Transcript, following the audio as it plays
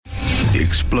The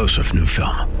explosive new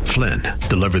film, Flynn,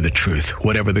 deliver the truth,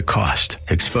 whatever the cost,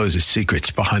 exposes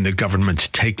secrets behind the government's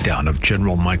takedown of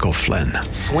General Michael Flynn.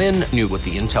 Flynn knew what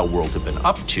the intel world had been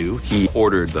up to. He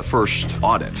ordered the first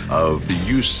audit of the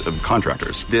use of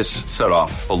contractors. This set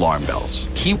off alarm bells.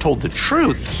 He told the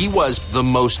truth. He was the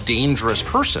most dangerous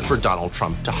person for Donald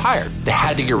Trump to hire. They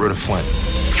had to get rid of Flynn.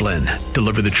 Flynn,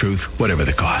 deliver the truth, whatever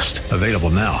the cost. Available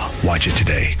now. Watch it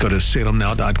today. Go to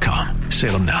salemnow.com.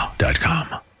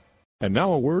 salemnow.com. And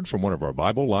now a word from one of our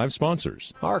Bible Live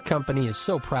sponsors. Our company is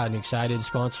so proud and excited to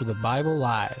sponsor the Bible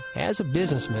Live. As a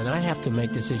businessman, I have to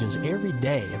make decisions every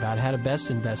day about how to best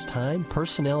invest time,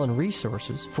 personnel, and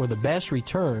resources for the best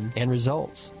return and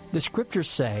results. The scriptures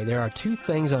say there are two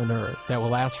things on earth that will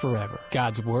last forever: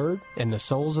 God's Word and the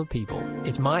souls of people.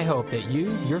 It's my hope that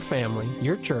you, your family,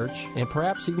 your church, and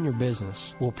perhaps even your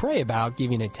business will pray about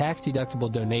giving a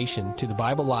tax-deductible donation to the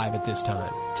Bible Live at this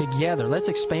time. Together, let's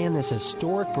expand this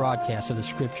historic broadcast of the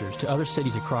scriptures to other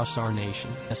cities across our nation.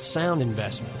 A sound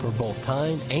investment for both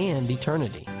time and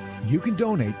eternity. You can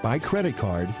donate by credit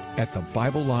card at the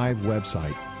Bible Live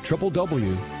website,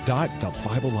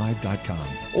 www.thebiblelive.com,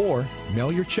 or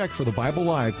mail your check for the Bible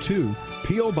Live to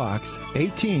P.O. Box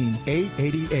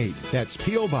 18888. That's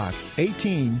P.O. Box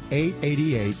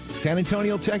 18888, San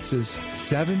Antonio, Texas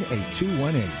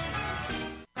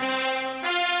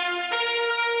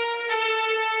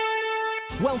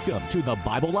 78218. Welcome to the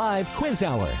Bible Live Quiz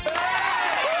Hour.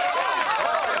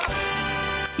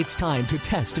 It's time to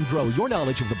test and grow your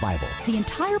knowledge of the Bible. The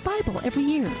entire Bible every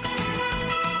year.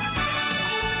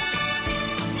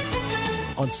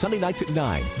 On Sunday nights at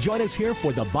 9, join us here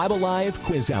for the Bible Live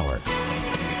Quiz Hour.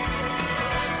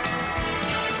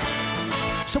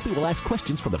 Soapy will ask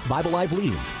questions from the Bible Live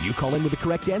leaders. You call in with the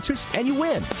correct answers, and you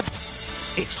win.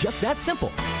 It's just that simple.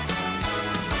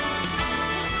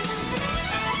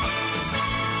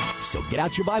 So get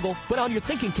out your Bible, put on your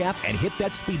thinking cap, and hit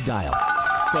that speed dial.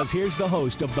 Because here's the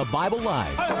host of the Bible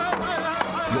Live,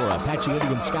 your Apache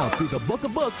Indian scout through the book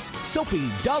of books, Soapy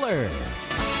Dollar.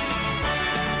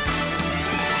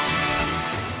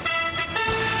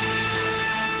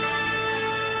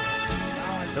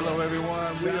 Hello,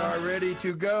 everyone. We are ready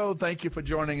to go. Thank you for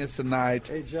joining us tonight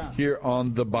here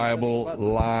on the Bible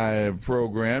Live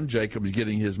program. Jacob's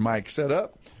getting his mic set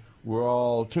up. We're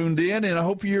all tuned in, and I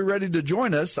hope you're ready to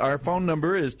join us. Our phone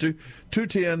number is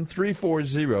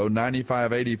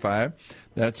 210-340-9585.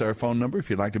 That's our phone number if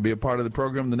you'd like to be a part of the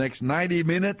program the next 90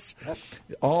 minutes.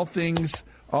 All things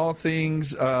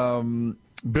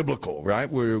biblical,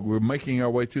 right? We're making our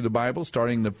way through the Bible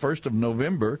starting the 1st of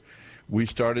November. We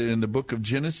started in the book of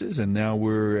Genesis, and now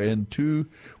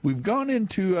we've gone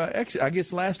into, I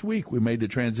guess last week we made the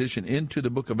transition into the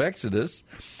book of Exodus.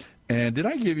 And did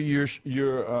I give you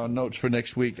your notes for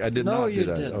next week? I did not. No, you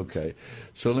didn't. Okay.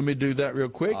 So let me do that real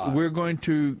quick. We're going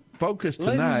to focus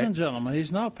tonight. Ladies and gentlemen,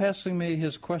 he's now passing me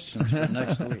his questions for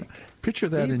next week. Picture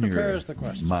that in your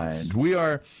mind. We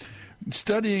are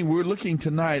studying, we're looking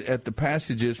tonight at the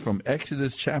passages from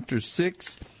Exodus chapter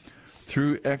 6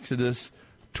 through Exodus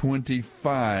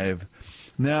 25.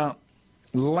 Now,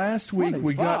 last week 25?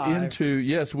 We got into,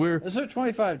 is there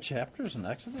 25 chapters in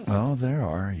Exodus? Oh, there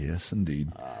are, yes,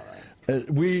 indeed. All right.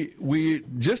 We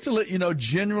just to let you know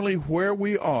generally where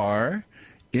we are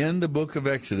in the book of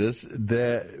Exodus.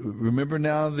 Remember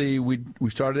now we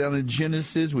started out in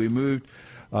Genesis. We moved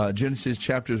Genesis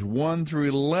chapters 1 through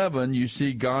 11. You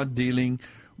see God dealing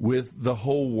with the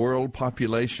whole world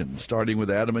population, starting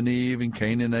with Adam and Eve and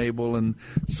Cain and Abel and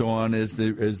so on as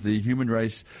the human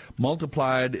race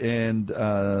multiplied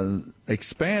and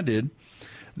expanded.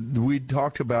 We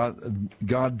talked about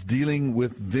God dealing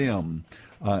with them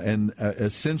and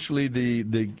essentially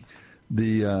the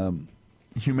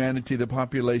humanity, the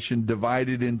population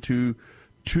divided into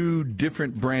two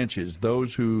different branches: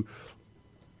 those who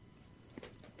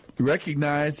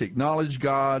recognized, acknowledged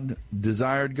God,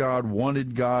 desired God,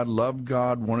 wanted God, loved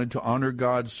God, wanted to honor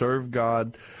God, serve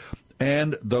God,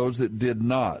 and those that did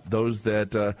not, those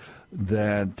that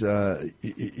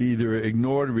either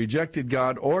ignored and rejected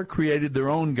God or created their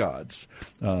own gods,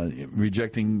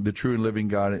 rejecting the true and living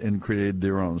God and created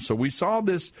their own. So we saw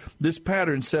this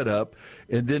pattern set up,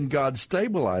 and then God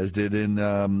stabilized it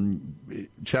in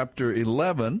chapter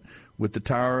 11 with the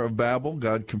Tower of Babel.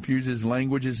 God confuses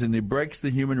languages, and he breaks the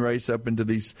human race up into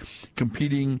these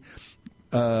competing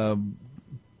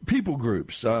people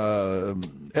groups,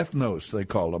 ethnos they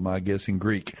call them, I guess, in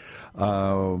Greek,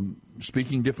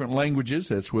 speaking different languages.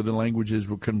 That's where the languages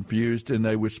were confused, and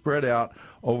they were spread out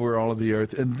over all of the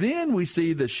earth. And then we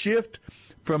see the shift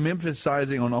from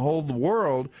emphasizing on the whole the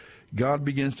world. God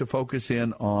begins to focus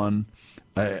in on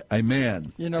a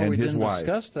man You know, and we his didn't wife.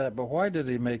 discuss that, but why did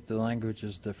he make the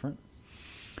languages different?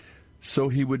 So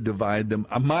he would divide them.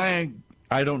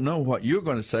 I don't know what you're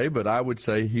going to say, but I would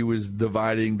say he was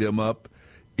dividing them up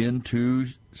into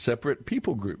separate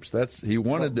people groups. He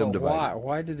wanted them divided.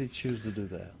 Why did he choose to do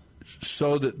that?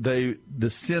 So that the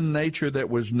sin nature that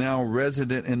was now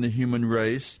resident in the human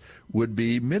race would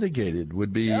be mitigated,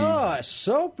 would be... Oh,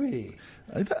 Soapy.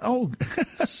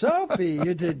 Soapy,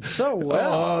 you did so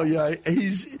well. Oh, yeah.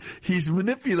 He's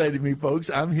manipulating me, folks.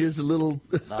 I'm his little...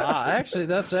 Actually,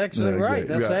 that's actually right.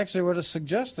 That's right. actually what it's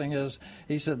suggesting is,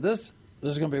 he said, there's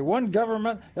going to be one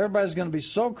government. Everybody's going to be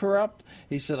so corrupt.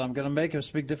 He said, I'm going to make them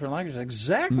speak different languages.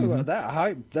 Exactly what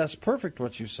that's perfect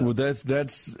what you said. Well,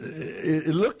 it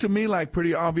looked to me like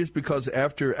pretty obvious, because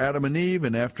after Adam and Eve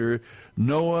and after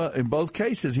Noah, in both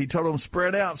cases, he told them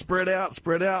spread out, spread out,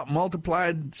 spread out,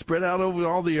 multiplied, spread out over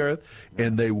all the earth,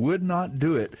 and they would not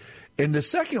do it. In the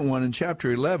second one, in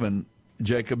chapter 11,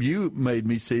 Jacob, you made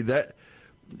me see that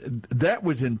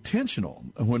was intentional.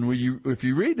 If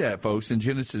you read that, folks, in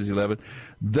Genesis 11,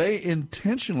 they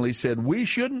intentionally said we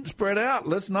shouldn't spread out.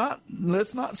 Let's not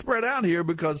spread out here,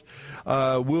 because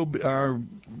for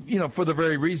the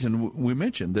very reason we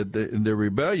mentioned, that the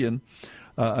rebellion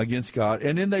against God,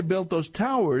 and then they built those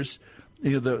towers.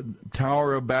 The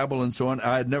Tower of Babel and so on.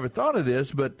 I had never thought of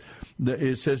this, but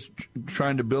it says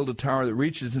trying to build a tower that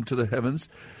reaches into the heavens.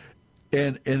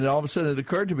 And all of a sudden it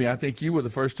occurred to me, I think you were the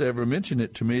first to ever mention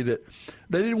it to me, that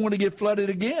they didn't want to get flooded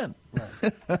again.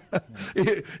 Right.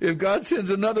 If God sends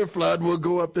another flood, we'll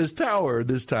go up this tower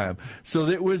this time. So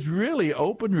it was really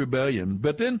open rebellion.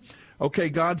 But then, okay,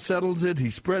 God settles it. He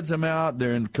spreads them out.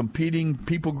 They're in competing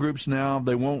people groups now.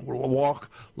 They won't walk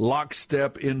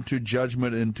lockstep into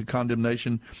judgment, into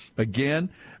condemnation again.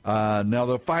 Now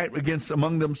they'll fight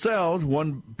among themselves,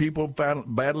 one people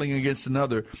battling against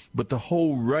another, but the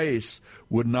whole race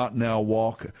would not now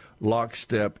walk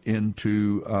lockstep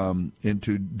into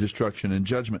destruction and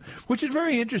judgment, which is a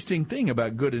very interesting thing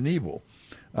about good and evil.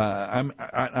 Don't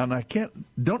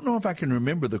know if I can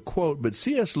remember the quote, but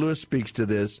C.S. Lewis speaks to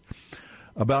this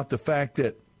about the fact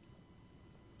that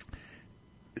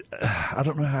I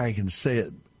don't know how I can say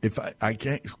it. If I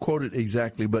can't quote it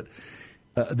exactly, but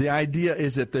the idea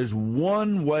is that there's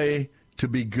one way to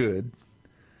be good,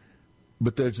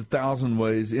 but there's 1,000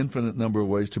 ways, infinite number of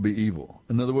ways to be evil.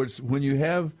 In other words, when you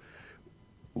have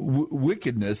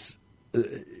wickedness,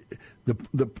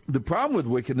 the problem with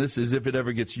wickedness is if it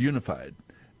ever gets unified,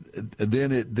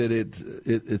 then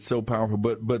it's so powerful.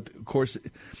 But of course,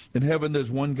 in heaven there's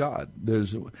one God.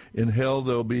 In hell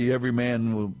there'll be every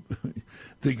man will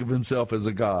think of himself as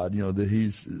a god.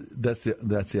 That's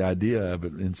the idea of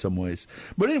it in some ways.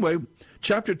 But anyway,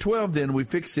 chapter 12. Then we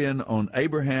fix in on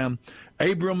Abram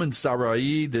and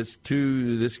Sarai. This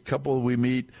couple we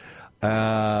meet.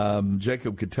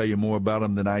 Jacob could tell you more about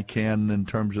them than I can in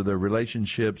terms of their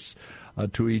relationships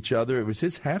to each other. It was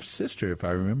his half-sister, if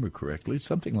I remember correctly,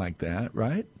 something like that,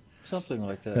 right? Something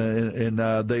like that. And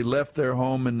they left their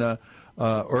home in Ur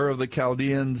of the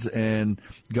Chaldeans, and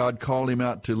God called him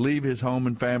out to leave his home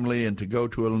and family and to go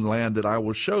to a land that I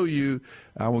will show you.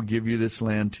 I will give you this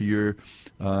land to your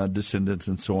descendants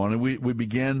and so on. And we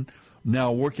began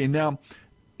now working. Now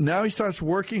he starts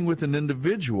working with an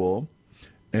individual,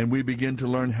 and we begin to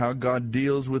learn how God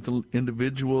deals with the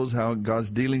individuals, how God's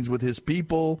dealings with his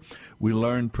people. We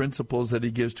learn principles that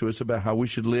he gives to us about how we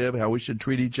should live, how we should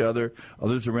treat each other,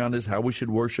 others around us, how we should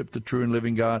worship the true and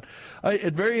living God.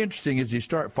 It's very interesting as you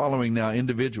start following now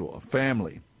individual,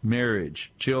 family,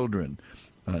 marriage, children,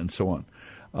 and so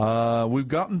on. We've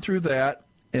gotten through that.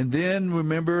 And then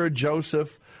remember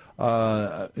Joseph,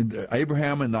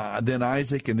 Abraham, and then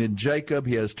Isaac, and then Jacob.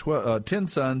 He has 10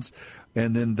 sons.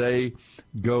 And then they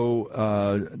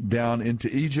go down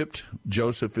into Egypt.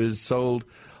 Joseph is sold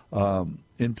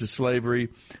into slavery.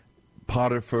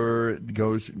 Potiphar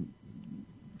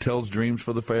tells dreams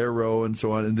for the Pharaoh and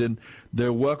so on. And then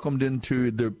they're welcomed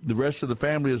into, the rest of the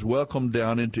family is welcomed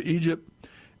down into Egypt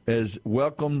as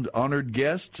welcomed, honored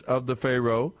guests of the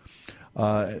Pharaoh.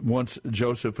 Once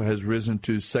Joseph has risen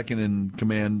to second in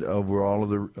command over all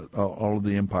of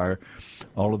the empire,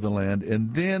 all of the land,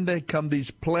 and then they come these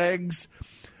plagues.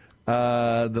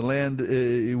 The land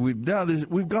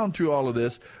we've gone through all of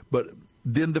this, but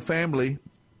then the family,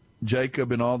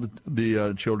 Jacob and all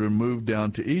the children, moved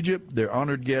down to Egypt. They're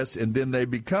honored guests, and then they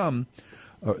become.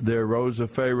 There arose a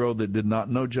Pharaoh that did not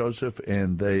know Joseph,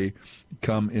 and they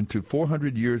come into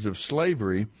 400 years of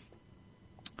slavery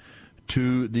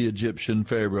to the Egyptian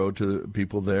Pharaoh, to the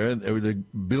people there. And they were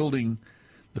building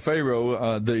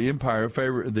Pharaoh, the empire,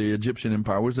 the Egyptian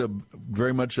empire, was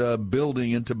very much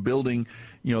building,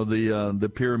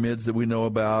 the pyramids that we know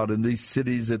about, and these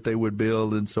cities that they would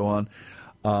build, and so on.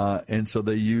 And so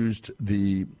they used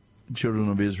the children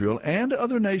of Israel and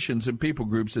other nations and people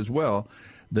groups as well.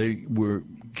 They were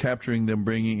capturing them,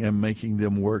 bringing and making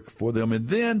them work for them. And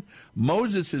then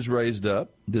Moses is raised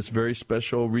up, this very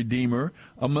special Redeemer,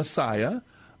 a Messiah,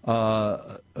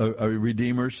 a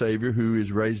Redeemer, Savior, who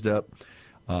is raised up.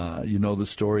 You know the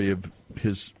story of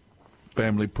his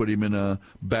family put him in a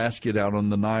basket out on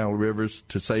the Nile rivers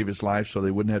to save his life so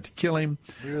they wouldn't have to kill him.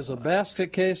 He was a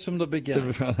basket case from the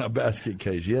beginning. A basket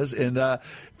case, yes. And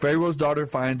Pharaoh's daughter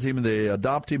finds him, and they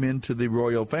adopt him into the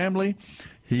royal family.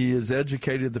 He is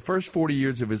educated the first 40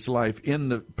 years of his life in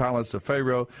the palace of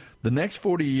Pharaoh. The next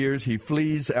 40 years, he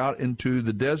flees out into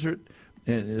the desert,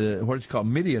 what is called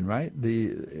Midian, right?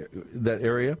 That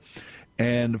area.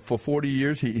 And for 40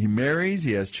 years, he marries,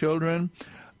 he has children,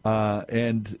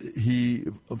 and he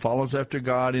follows after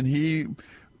God, and he's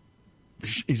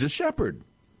a shepherd,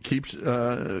 keeps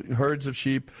herds of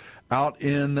sheep out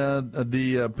in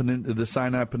the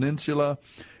Sinai Peninsula,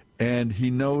 and he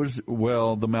knows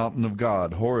well the mountain of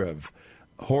God, Horeb.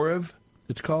 Horeb,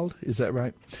 it's called, is that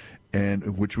right?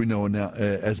 And which we know now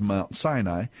as Mount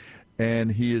Sinai.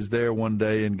 And he is there one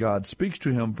day, and God speaks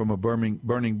to him from a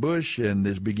burning bush, and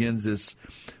this begins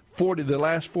the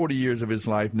last 40 years of his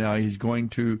life. Now he's going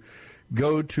to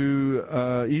go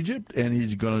to Egypt, and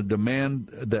he's going to demand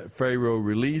that Pharaoh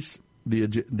release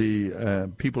the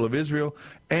people of Israel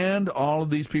and all of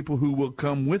these people who will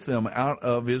come with them out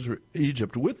of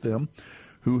Egypt with them,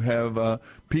 who have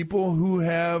people who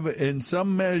have, in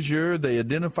some measure, they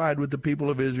identified with the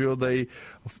people of Israel. They,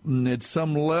 at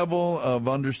some level of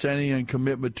understanding and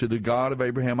commitment to the God of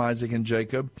Abraham, Isaac, and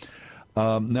Jacob.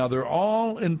 Now they're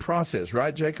all in process,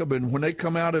 right, Jacob? And when they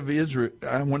come out of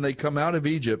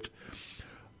Egypt,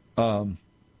 I'm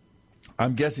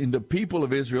guessing the people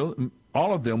of Israel,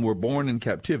 all of them were born in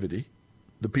captivity.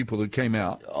 The people that came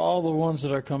out, all the ones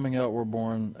that are coming out were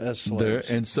born as slaves.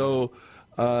 And so,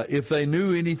 if they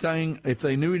knew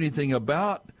anything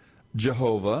about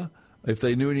Jehovah, if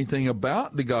they knew anything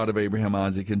about the God of Abraham,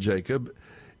 Isaac, and Jacob,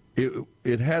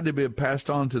 it had to be passed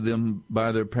on to them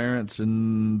by their parents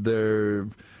and their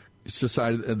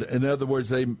society. In other words,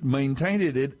 they maintained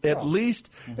it at least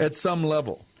at some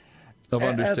level of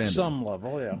understanding. At some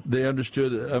level, yeah. They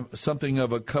understood something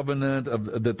of a covenant,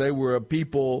 that they were a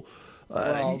people.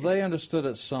 Well, they understood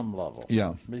at some level.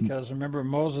 Yeah. Because remember,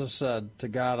 Moses said to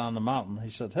God on the mountain, he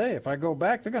said, hey, if I go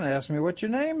back, they're going to ask me what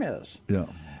your name is. Yeah.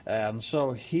 And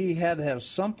so he had to have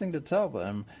something to tell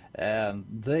them, and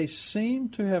they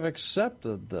seemed to have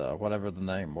accepted whatever the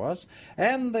name was,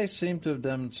 and they seemed to have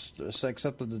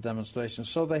accepted the demonstration.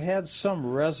 So they had some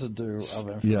residue of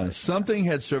information. Yeah, something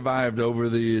had survived over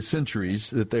the centuries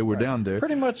that they were down there.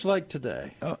 Pretty much like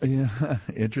today. Yeah,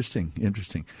 interesting.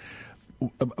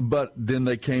 But then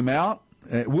they came out.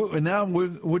 Now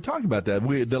we're talking about that.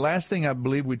 The last thing I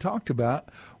believe we talked about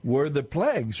were the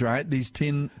plagues, right? These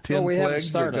 10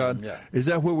 plagues that God. Yeah. Is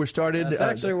that where we started?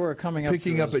 Actually, we're coming up.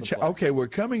 Picking up at okay, we're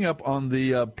coming up on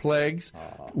the plagues.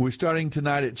 We're starting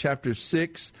tonight at chapter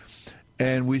 6,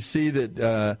 and we see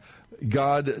that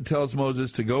God tells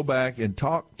Moses to go back and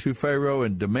talk to Pharaoh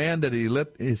and demand that he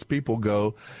let his people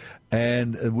go,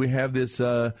 and we have this.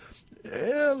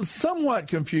 Somewhat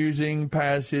confusing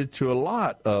passage to a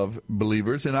lot of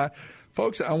believers. And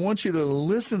folks, I want you to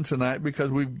listen tonight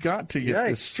because we've got to get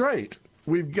this straight.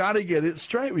 We've got to get it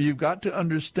straight. You've got to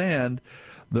understand.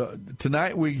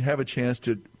 Tonight we have a chance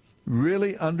to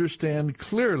really understand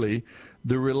clearly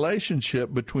the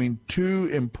relationship between two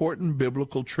important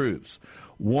biblical truths.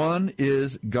 One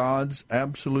is God's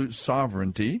absolute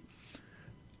sovereignty.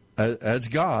 As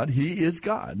God, He is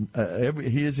God.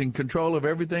 He is in control of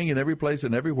everything in every place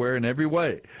and everywhere in every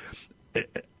way.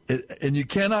 And you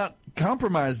cannot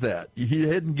compromise that. He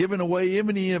hadn't given away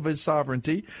any of His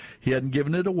sovereignty. He hadn't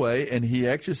given it away, and He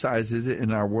exercises it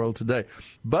in our world today.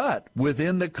 But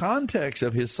within the context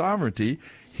of His sovereignty,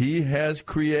 He has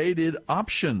created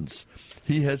options.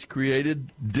 He has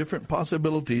created different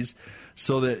possibilities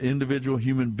so that individual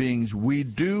human beings, we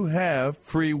do have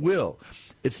free will.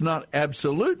 It's not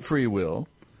absolute free will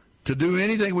to do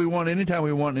anything we want, anytime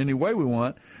we want, any way we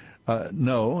want.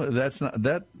 No, that's not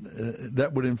that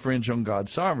would infringe on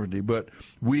God's sovereignty. But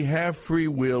we have free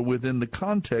will within the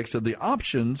context of the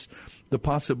options, the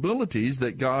possibilities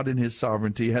that God in His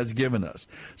sovereignty has given us.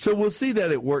 So we'll see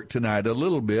that at work tonight a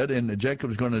little bit, and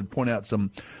Jacob's going to point out some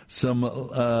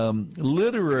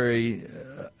literary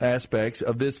aspects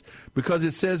of this, because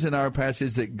it says in our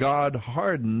passage that God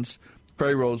hardens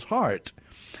Pharaoh's heart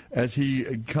as he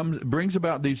brings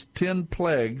about these 10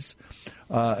 plagues.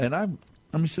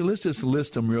 Let's just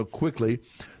list them real quickly.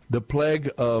 The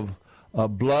plague of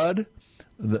blood,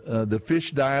 the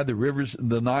fish die,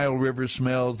 the Nile River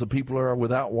smells, the people are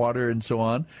without water, and so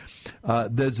on.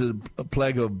 There's a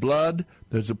plague of blood.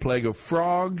 There's a plague of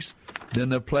frogs.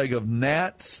 Then a plague of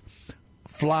gnats,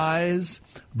 flies.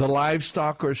 The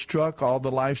livestock are struck. All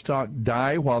the livestock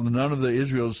die, while none of the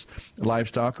Israel's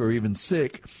livestock are even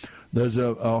sick. There's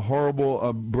a horrible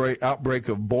outbreak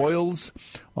of boils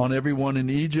on everyone in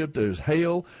Egypt. There's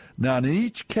hail. Now, in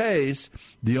each case,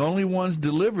 the only ones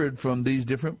delivered from these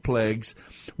different plagues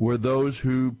were those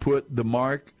who put the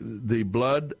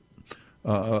blood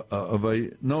of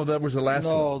a... No, that was the last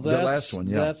one. No, the last one,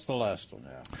 yeah. That's the last one,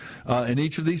 yeah. And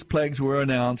each of these plagues were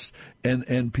announced,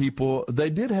 and people, they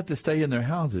did have to stay in their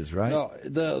houses, right? No,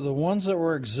 the ones that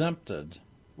were exempted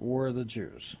were the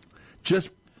Jews.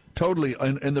 Just totally,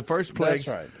 in the first plagues,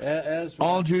 that's right.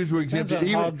 All Jews were exempted.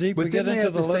 How deep we get into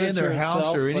the stay in their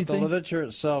house or anything? But the literature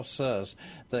itself says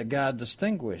that God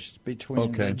distinguished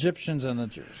between the Egyptians and the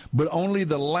Jews. But only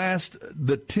the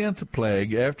 10th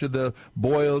plague, after the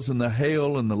boils and the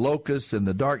hail and the locusts and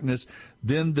the darkness,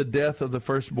 then the death of the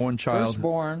firstborn child.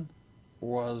 Firstborn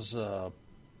was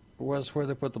where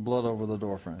they put the blood over the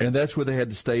doorframe. And that's where they had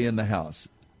to stay in the house.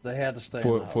 They had to stay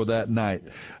for that night.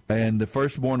 Yes. And the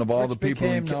firstborn of all the people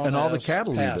and all the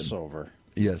cattle Passover.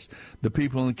 Even. Yes. The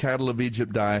people and the cattle of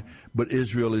Egypt die, but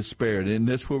Israel is spared. And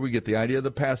that's where we get the idea of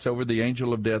the Passover. The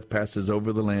angel of death passes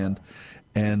over the land,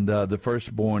 and the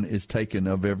firstborn is taken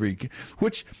of every...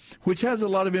 Which has a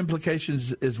lot of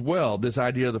implications as well. This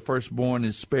idea of the firstborn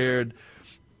is spared,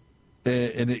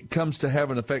 and it comes to have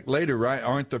an effect later, right?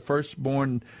 Aren't the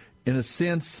firstborn, in a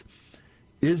sense...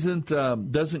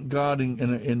 Doesn't God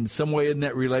in some way, isn't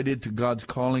that related to God's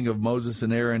calling of Moses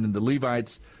and Aaron and the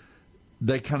Levites?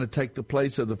 They kind of take the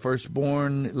place of the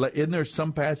firstborn. Isn't there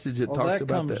some passage that talks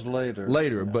about that? That comes later.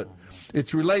 Later, but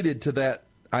it's related to that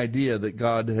idea that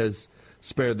God has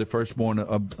spared the firstborn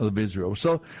of Israel.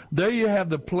 So there you have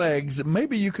the plagues.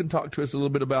 Maybe you can talk to us a little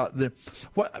bit about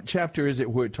what chapter is it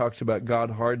where it talks about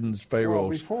God hardens Pharaoh's heart? Well,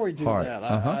 before we do that,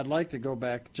 I'd like to go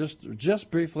back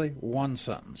just briefly, one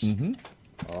sentence. Mm-hmm.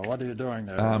 What are you doing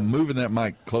there? I'm moving that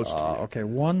mic close to you. Okay,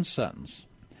 one sentence.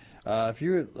 If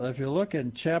you look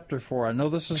in chapter 4, I know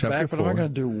this is chapter back, 4. but I'm going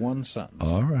to do one sentence.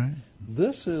 All right.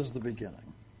 This is the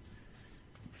beginning.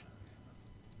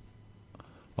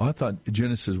 Oh, I thought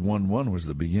Genesis 1:1 was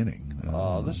the beginning.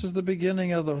 This is the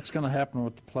beginning of what's going to happen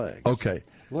with the plagues. Okay.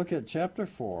 Look at chapter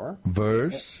 4.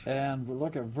 Verse. And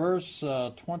look at verse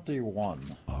 21.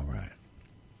 All right.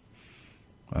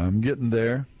 I'm getting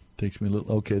there. Takes me a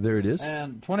little. Okay, there it is.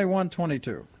 And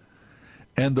 21:22.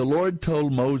 And the Lord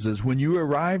told Moses, when you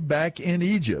arrive back in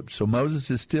Egypt, so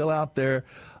Moses is still out there.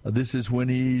 This is when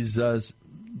he's the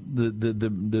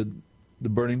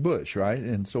burning bush, right,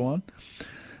 and so on.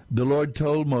 The Lord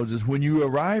told Moses, when you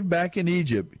arrive back in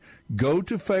Egypt, go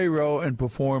to Pharaoh and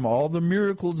perform all the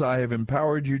miracles I have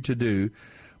empowered you to do.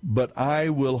 But I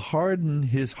will harden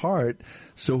his heart,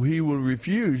 so he will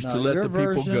refuse to let the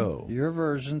people go. Your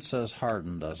version says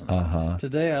harden, doesn't it?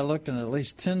 Today I looked in at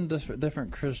least 10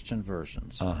 different Christian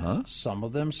versions. Some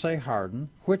of them say harden,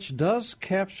 which does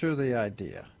capture the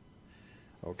idea.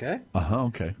 Okay?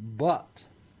 Okay. But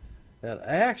it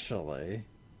actually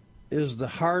is the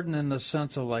harden in the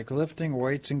sense of like lifting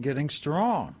weights and getting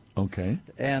strong. Okay.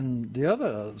 And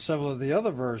several of the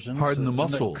other versions, harden the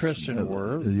muscles. The Christian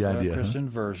word, the idea, Christian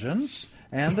versions,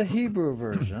 and the Hebrew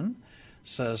version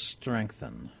says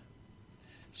strengthen.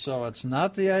 So it's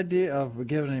not the idea of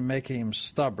making him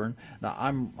stubborn. Now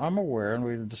I'm aware, and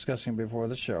we were discussing before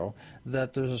the show,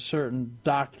 that there's a certain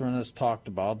doctrine that's talked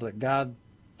about that God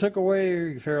took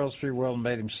away Pharaoh's free will and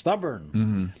made him stubborn.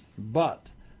 Mm-hmm. But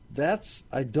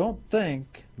I don't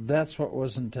think that's what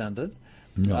was intended.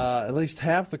 No. At least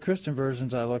half the Christian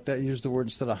versions I looked at used the word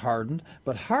instead of hardened.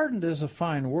 But hardened is a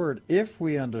fine word if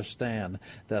we understand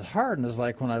that hardened is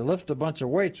like when I lift a bunch of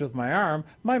weights with my arm,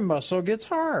 my muscle gets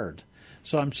hard.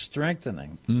 So I'm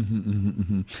strengthening.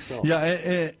 So.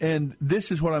 Yeah, and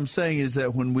this is what I'm saying is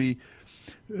that when we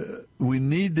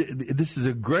need, this is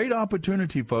a great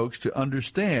opportunity, folks, to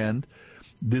understand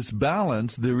this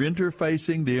balance, the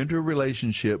interfacing, the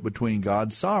interrelationship between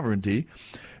God's sovereignty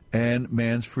and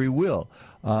man's free will.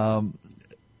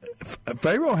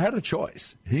 Pharaoh had a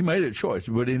choice. He made a choice.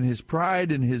 But in his pride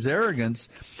and his arrogance,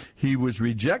 he was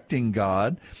rejecting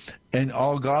God. And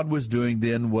all God was doing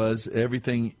then was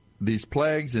everything, these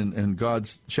plagues, and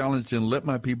God's challenge him, let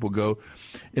my people go.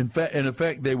 In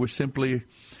effect, they were simply,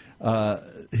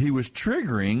 he was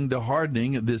triggering the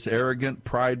hardening, this arrogant,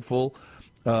 prideful,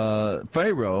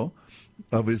 Pharaoh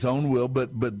of his own will,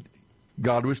 but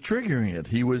God was triggering it.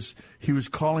 He was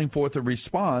calling forth a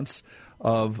response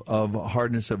of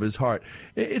hardness of his heart.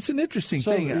 It's an interesting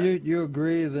thing. So you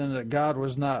agree then that God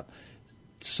was not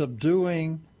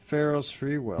subduing Pharaoh's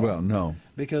free will? Well, no.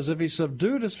 Because if he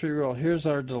subdued his free will, here's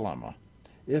our dilemma.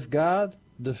 If God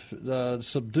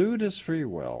subdued his free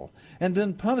will and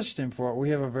then punished him for it, we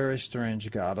have a very strange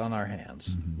God on our hands.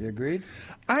 Mm-hmm. You agreed?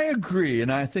 I agree,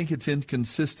 and I think it's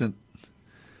inconsistent.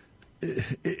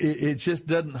 It just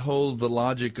doesn't hold the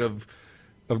logic of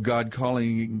God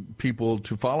calling people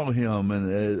to follow Him,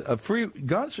 and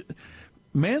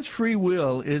man's free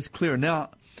will is clear. Now,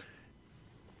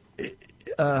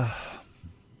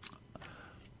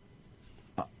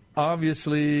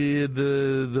 obviously,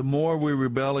 the more we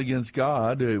rebel against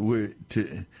God,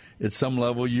 at some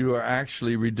level, you are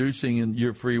actually reducing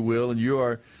your free will, and you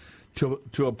are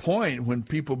to a point when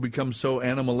people become so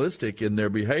animalistic in their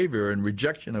behavior and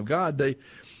rejection of God,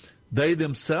 they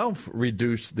themselves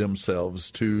reduce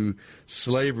themselves to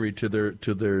slavery to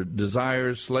their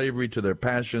desires, slavery to their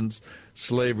passions,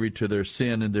 slavery to their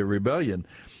sin and their rebellion.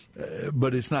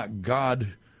 But it's not God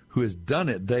who has done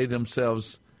it. They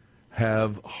themselves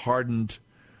have hardened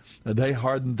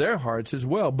their hearts as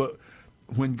well. But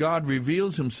when God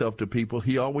reveals Himself to people,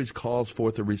 He always calls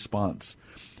forth a response.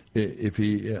 If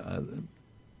He,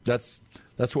 that's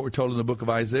what we're told in the book of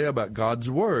Isaiah about God's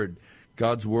Word.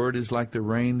 God's Word is like the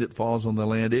rain that falls on the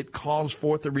land. It calls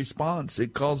forth a response.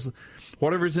 It calls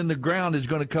whatever's in the ground is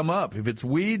going to come up. If it's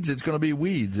weeds, it's going to be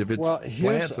weeds. If it's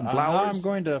plants and flowers. I'm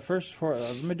going to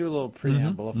let me do a little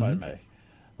preamble, if I may.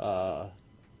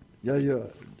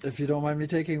 If you don't mind me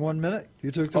taking 1 minute, you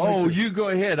took. You go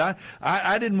ahead.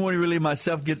 I didn't want to really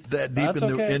myself get that deep in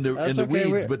the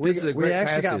weeds, but this is a great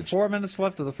passage. We actually got 4 minutes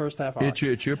left of the first half hour.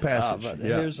 It's your passage.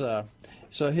 Here's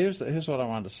what I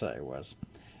wanted to say was,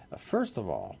 first of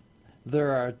all,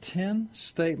 there are 10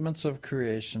 statements of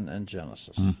creation in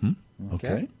Genesis. Mm-hmm.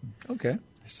 Okay.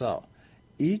 So,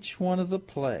 each one of the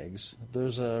plagues,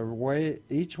 there's a way.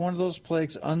 Each one of those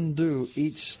plagues undo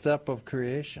each step of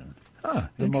creation.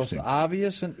 The most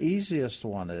obvious and easiest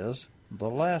one is the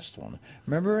last one.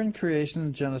 Remember, in creation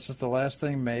in Genesis, the last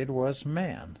thing made was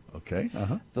man. Okay.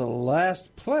 The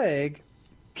last plague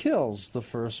kills the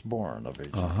firstborn of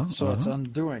each one. So it's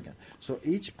undoing it. So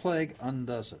each plague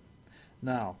undoes it.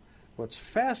 Now, what's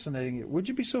fascinating, would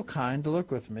you be so kind to look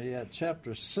with me at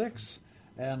chapter 6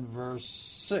 and verse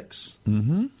 6?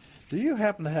 Mm-hmm. Do you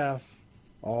happen to have...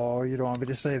 Oh, you don't want me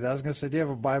to say that. I was going to say, do you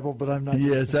have a Bible? But I'm not.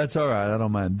 Yes, that's all right. I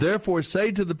don't mind. Therefore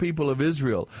say to the people of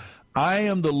Israel, I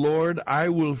am the Lord. I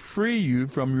will free you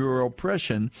from your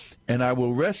oppression, and I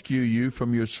will rescue you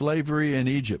from your slavery in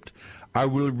Egypt. I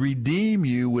will redeem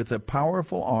you with a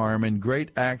powerful arm and great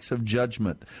acts of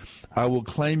judgment. I will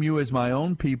claim you as my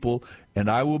own people, and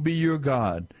I will be your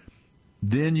God.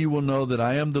 Then you will know that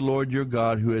I am the Lord your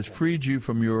God who has freed you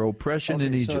from your oppression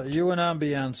in Egypt. So you went on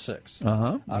beyond 6.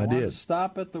 I want did. to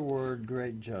stop at the word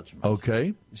great judgment. Okay.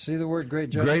 You see the word great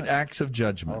judgment? Great acts of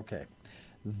judgment. Okay.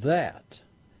 That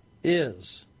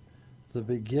is the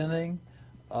beginning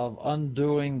of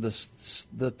undoing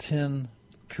the 10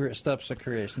 steps of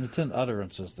creation, the 10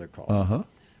 utterances they're called. All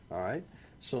right.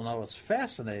 So now what's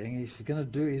fascinating, he's going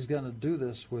to do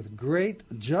this with great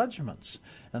judgments.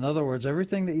 In other words,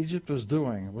 everything that Egypt was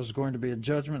doing was going to be a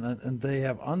judgment, and they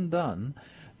have undone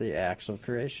the acts of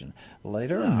creation.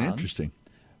 Later on, interesting.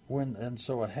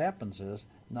 So what happens is,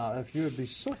 now if you would be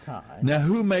so kind. Now,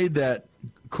 who made that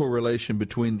correlation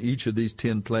between each of these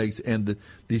 10 plagues and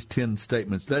these 10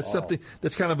 statements? That's something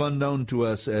that's kind of unknown to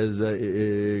us as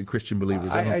Christian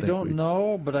believers. I don't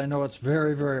know, but I know it's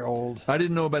very, very old. I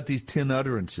didn't know about these 10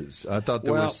 utterances. I thought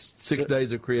there were 6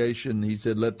 days of creation. He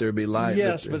said, let there be light.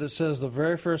 Yes, but it says the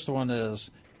very first one is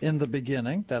in the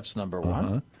beginning. That's number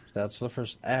 1. That's the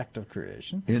first act of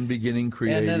creation. In beginning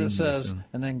creating. And then it says,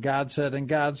 and then God said, and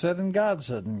God said, and God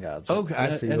said, and God said. Okay,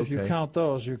 I see. And if you count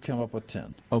those, you come up with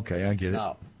 10. Okay, I get it.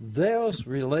 Now, those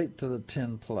relate to the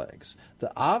 10 plagues.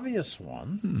 The obvious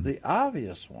one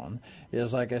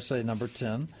is, like I say, number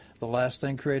 10. The last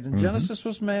thing created in Genesis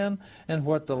was man, and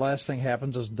what the last thing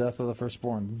happens is death of the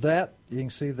firstborn. That, you can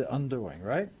see the undoing,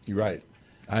 right? You're right.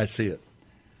 I see it.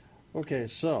 Okay,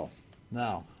 so,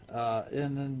 now...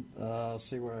 let's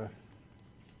see where.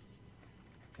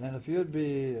 And if you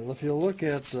look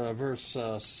at verse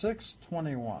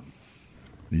 6:21.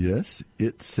 Yes,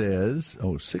 it says.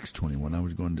 6:21. I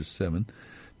was going to 7.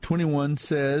 21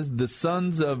 says the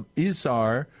sons of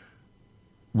Isar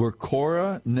were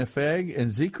Korah, Nepheg, and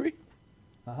Zikri.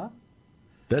 Uh-huh.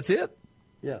 That's it.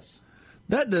 Yes.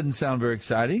 That doesn't sound very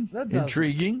exciting,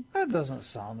 intriguing. That doesn't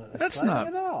sound That's exciting not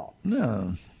at all.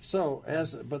 No. So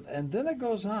and then it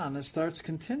goes on. It starts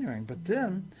continuing, but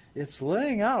then it's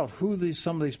laying out who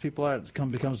some of these people are.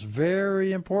 It becomes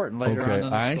very important later on in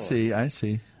the story. I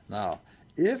see. Now,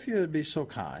 if you would be so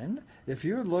kind, if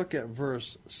you would look at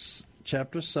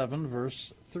chapter 7,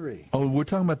 verse 3. Oh, we're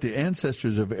talking about the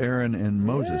ancestors of Aaron and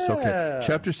Moses. Yeah. Okay.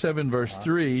 Chapter 7, verse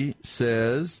 3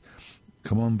 says,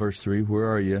 come on, verse 3, where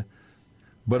are you?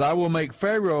 But I will make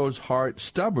Pharaoh's heart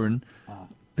stubborn.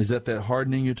 Is that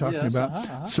hardening you're talking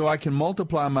about? So I can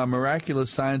multiply my miraculous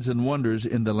signs and wonders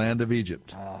in the land of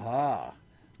Egypt. Now,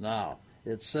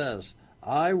 it says,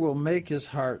 I will make his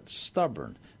heart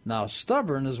stubborn. Now,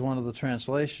 stubborn is one of the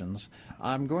translations.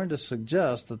 I'm going to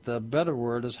suggest that the better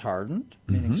word is hardened,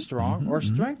 meaning strong, or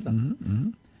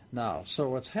strengthened. Now, so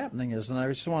what's happening is, and I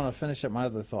just want to finish up my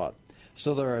other thought.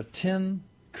 So there are 10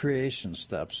 creation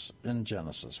steps in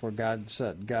Genesis where God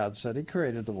said he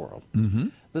created the world.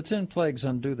 The 10 plagues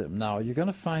undo them. Now, you're going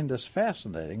to find this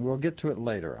fascinating. We'll get to it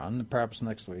later on, perhaps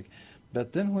next week.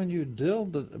 But then when you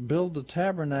build the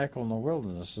tabernacle in the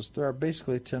wilderness, there are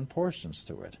basically 10 portions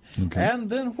to it. Okay. And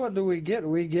then what do we get?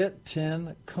 We get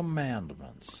 10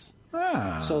 commandments.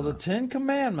 So the 10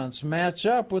 commandments match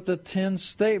up with the 10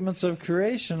 statements of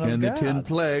creation of God. And the 10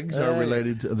 plagues are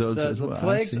related to those as well. The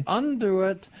plagues undo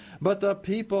it, but the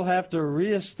people have to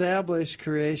reestablish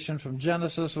creation from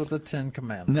Genesis with the 10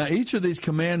 commandments. Now, each of these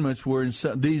commandments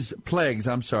these plagues,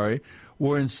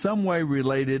 were in some way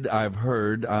related, I've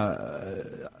heard.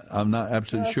 I'm not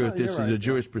absolutely sure if this is a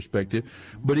Jewish perspective,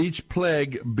 but each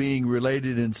plague being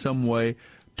related in some way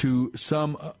to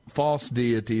some false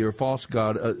deity or false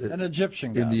god, an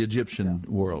Egyptian god in the Egyptian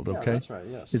world. Okay, that's right.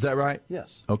 Yes, is that right?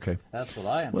 Yes. Okay, that's what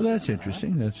I understand. Well, that's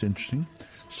interesting. Right? That's interesting.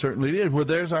 Certainly it is. Well,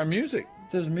 there's our music.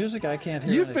 There's music I can't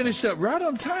hear. You anything. finished up right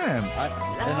on time.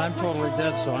 And I'm totally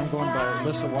dead, so I'm going by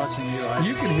watching you.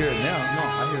 You can hear it now. No,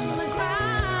 I hear nothing.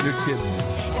 You're kidding.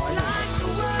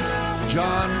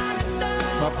 John,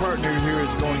 my partner here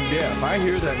is going deaf. I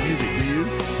hear that music. Do you?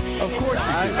 Of course you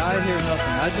do. I hear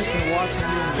nothing. I've just been watching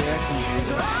you and reacting to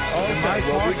you. Okay,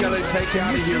 well, we got to take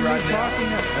out of here right now.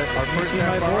 Our first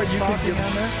half hour, you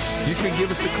can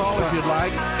give us a call if you'd like.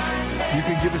 You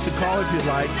can give us a call if you'd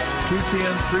like.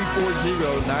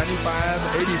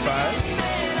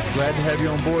 210-340-9585. Glad to have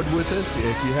you on board with us.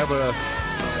 If you have a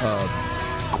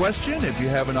question, if you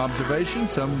have an observation,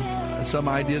 some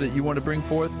idea that you want to bring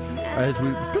forth,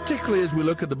 particularly as we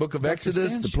look at the book of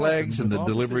Exodus, the plagues, and the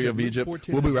delivery of Egypt.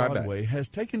 We'll be right back. Has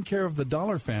taken care of the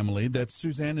Dollar family, that's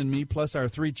Suzanne and me plus our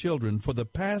 3 children, for the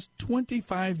past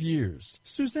 25 years.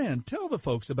 Suzanne, tell the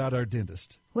folks about our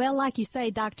dentist. Well, like you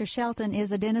say, Dr. Shelton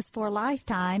is a dentist for a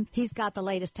lifetime. He's got the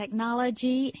latest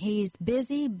technology. He's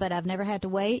busy, but I've never had to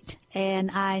wait. And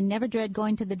I never dread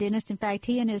going to the dentist. In fact,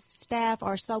 he and his staff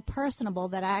are so personable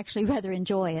that I actually rather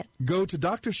enjoy it. Go to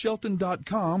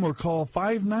drshelton.com or call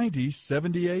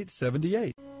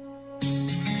 590-7878.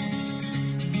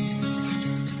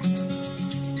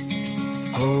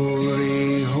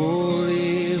 Holy,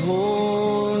 holy,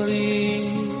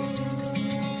 holy,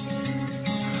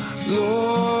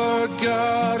 Lord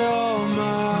God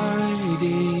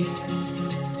Almighty.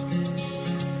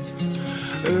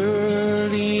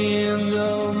 Early in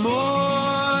the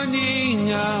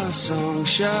morning our song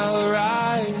shall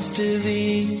rise to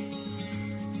thee.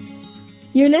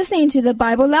 You're listening to the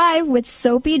Bible Live with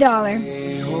Soapy Dollar.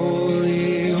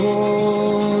 Holy,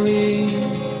 holy,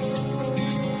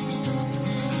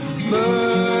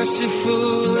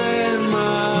 merciful and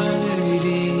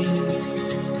mighty,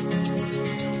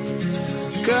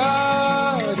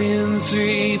 God in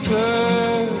 3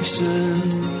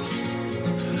 persons,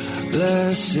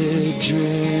 blessed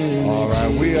Trinity. All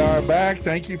right, we are back.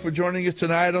 Thank you for joining us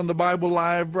tonight on the Bible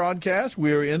Live broadcast.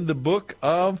 We are in the book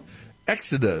of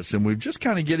Exodus, and we're just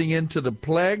kind of getting into the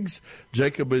plagues.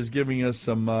 Jacob is giving us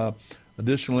some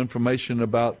additional information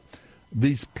about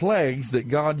these plagues that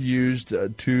God used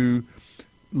to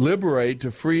liberate,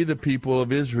 to free the people of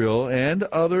Israel and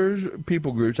other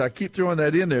people groups. I keep throwing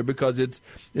that in there because it's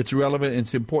relevant and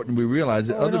it's important we realize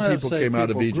that other people came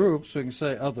out of Egypt. Groups, we can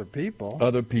say other people.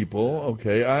 Other people,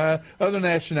 okay. Other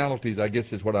nationalities, I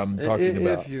guess, is what I'm talking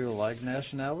about. If you like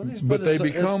nationalities. But they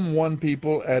become one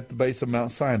people at the base of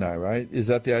Mount Sinai, right? Is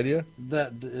that the idea?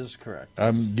 That is correct.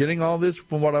 I'm getting all this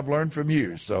from what I've learned from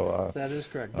you. So that is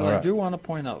correct. But I do want to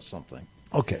point out something.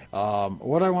 Okay.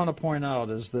 What I want to point out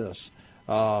is this.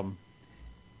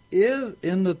 Is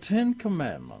in the 10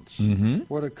 Commandments,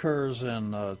 what occurs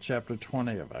in chapter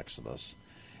 20 of Exodus.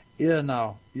 And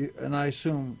I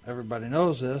assume everybody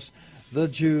knows this, the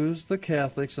Jews, the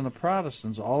Catholics, and the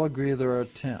Protestants all agree there are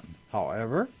 10.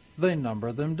 However, they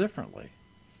number them differently.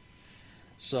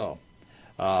 So,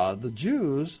 the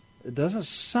Jews, it doesn't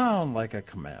sound like a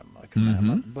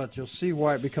commandment, but you'll see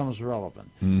why it becomes relevant.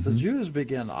 The Jews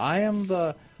begin, I am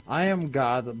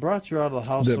God that brought you out of the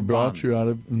house of bondage.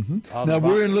 Now,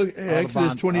 we're in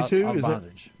Exodus 22, is that?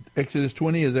 Exodus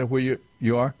 20, is that where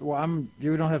you are? Well,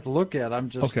 you don't have to look at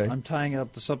it. I'm tying it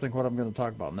up to something what I'm going to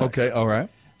talk about next. Okay, all right.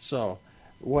 So,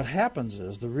 what happens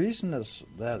is, the reason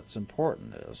that it's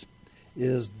important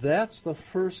is that's the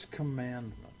first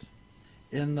commandment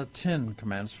in the 10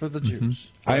 Commandments for the Jews.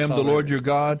 I am the Lord your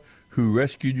God who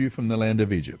rescued you from the land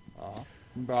of Egypt.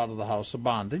 Out of the house of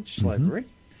bondage, slavery.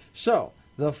 So,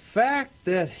 the fact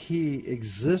that he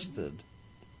existed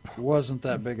wasn't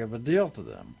that big of a deal to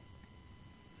them.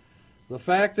 The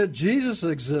fact that Jesus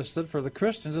existed for the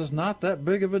Christians is not that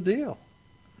big of a deal.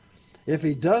 If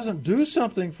he doesn't do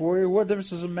something for you, what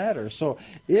difference does it matter? So,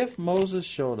 if Moses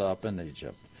showed up in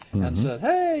Egypt and said,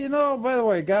 hey, by the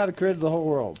way, God created the whole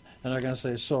world. And they're going to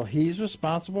say, so he's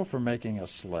responsible for making us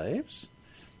slaves?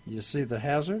 You see the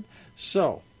hazard?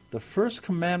 So, the first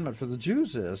commandment for the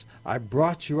Jews is, I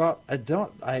brought you out.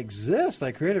 I exist.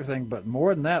 I created everything. But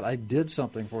more than that, I did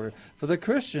something for you. For the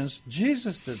Christians,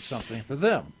 Jesus did something for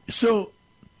them. So,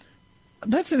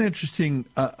 that's an interesting,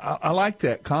 I like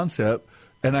that concept.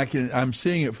 And I'm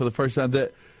seeing it for the first time,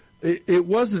 that it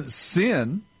wasn't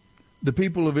sin. The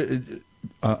people of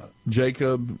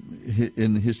Jacob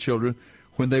and his children,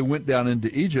 when they went down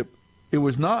into Egypt, it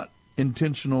was not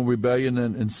intentional rebellion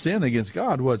and sin against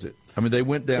God, was it? I mean, they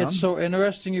went down. It's so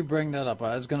interesting you bring that up.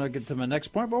 I was going to get to my next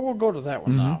point, but we'll go to that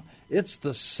one now. It's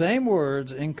the same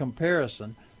words in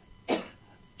comparison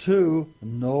to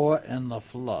Noah and the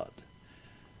flood.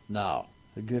 Now,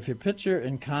 if you picture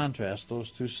in contrast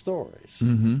those two stories,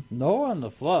 Noah and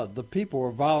the flood, the people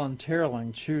were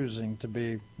voluntarily choosing to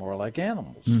be more like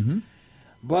animals.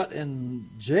 But in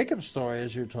Jacob's story,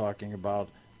 as you're talking about,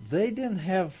 they didn't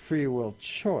have free will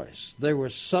choice. They were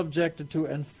subjected to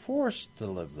and forced to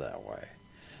live that way.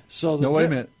 So no, wait a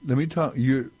minute. Let me talk.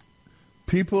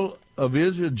 People of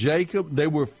Israel, Jacob, they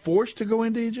were forced to go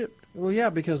into Egypt? Well,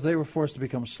 yeah, because they were forced to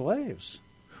become slaves.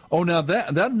 Oh, now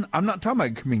that I'm not talking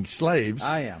about becoming slaves.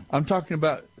 I am. I'm talking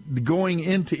about going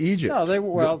into Egypt. No,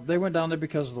 they went down there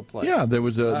because of the plague. Yeah, there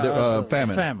was a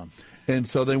famine. And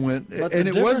so they went, but and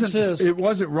it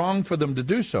wasn't wrong for them to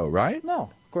do so, right? No,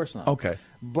 of course not. Okay.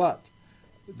 But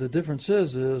the difference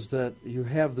is that you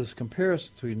have this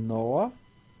comparison between Noah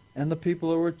and the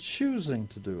people who were choosing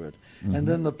to do it. And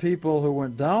then the people who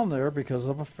went down there because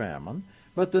of a famine,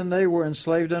 but then they were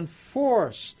enslaved and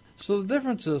forced. So the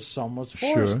difference is some was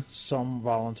forced, some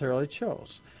voluntarily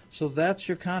chose. So that's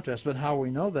your contrast. But how we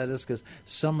know that is because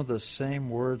some of the same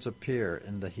words appear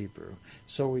in the Hebrew.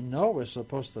 So we know we're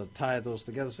supposed to tie those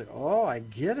together and say, oh, I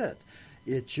get it.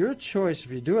 It's your choice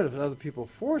if you do it. If other people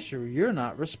force you, you're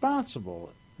not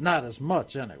responsible. Not as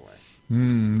much, anyway.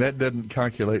 That doesn't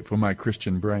calculate for my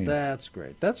Christian brain. That's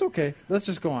great. That's okay. Let's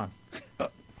just go on.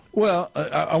 Well,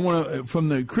 I want to, from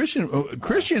the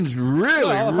Christians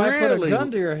really, if I put a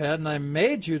gun to your head and I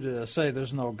made you to say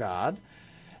there's no God,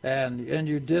 and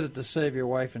you did it to save your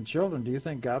wife and children, do you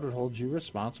think God would hold you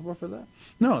responsible for that?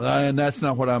 No, and that's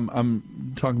not what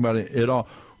I'm talking about at all.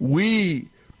 We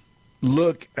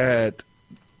look at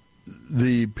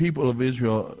the people of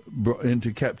Israel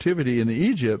into captivity in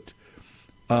Egypt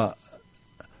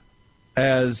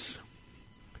as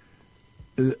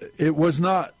it was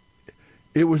not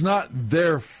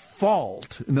their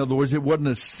fault. In other words, it wasn't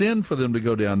a sin for them to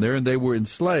go down there, and they were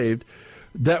enslaved.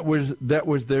 That was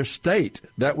their state.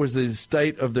 That was the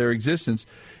state of their existence,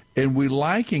 and we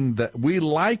liken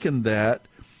that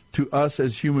to us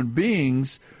as human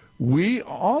beings. We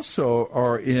also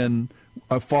are in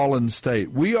a fallen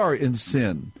state. We are in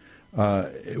sin.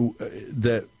 That's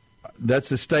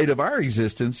the state of our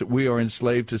existence. We are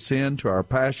enslaved to sin, to our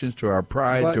passions, to our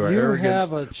pride, to our arrogance.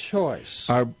 But you have a choice.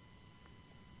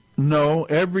 No,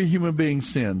 every human being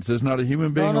sins. There's not a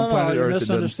human being on planet Earth that doesn't.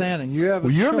 You're misunderstanding. You have a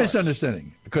choice. You're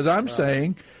misunderstanding, because I'm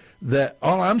saying that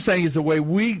all I'm saying is the way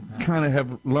we kind of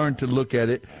have learned to look at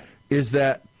it is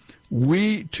that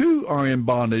we too are in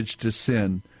bondage to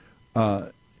sin.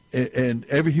 And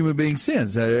every human being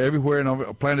sins. Everywhere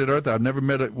on planet Earth, I've never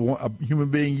met a human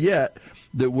being yet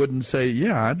that wouldn't say,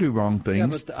 yeah, I do wrong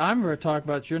things. Yeah, but I'm going to talk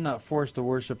about you're not forced to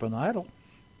worship an idol.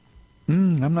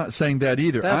 I'm not saying that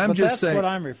either. That's what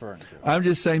I'm referring to. I'm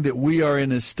just saying that we are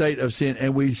in a state of sin,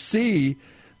 and we see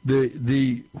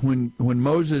when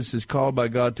Moses is called by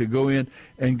God to go in,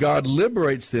 and God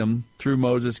liberates them through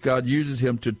Moses. God uses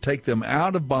him to take them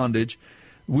out of bondage.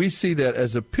 We see that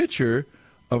as a picture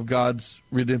of God's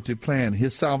redemptive plan,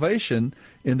 his salvation,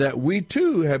 in that we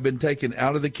too have been taken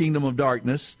out of the kingdom of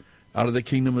darkness, out of the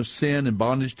kingdom of sin and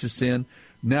bondage to sin.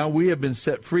 Now we have been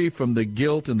set free from the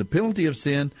guilt and the penalty of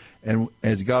sin, and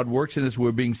as God works in us,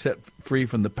 we're being set free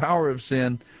from the power of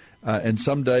sin, and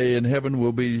someday in heaven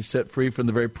we'll be set free from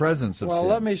the very presence of sin. Well,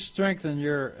 let me strengthen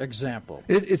your example.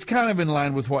 It's kind of in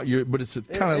line with what you're, but it's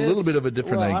kind of a little bit of a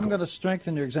different angle. I'm going to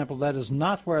strengthen your example. That is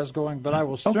not where I was going, but I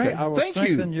will,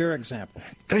 strengthen your example.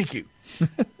 Thank you.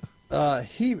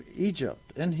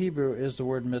 Egypt in Hebrew is the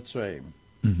word Mitzrayim.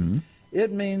 Mm-hmm.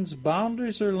 It means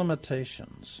boundaries or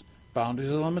limitations.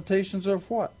 Boundaries or limitations of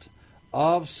what?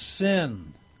 Of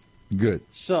sin. Good.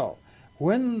 So,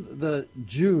 when the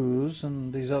Jews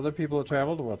and these other people that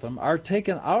traveled with them are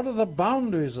taken out of the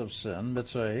boundaries of sin,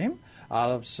 Mitzrayim,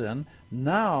 out of sin,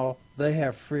 now they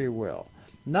have free will.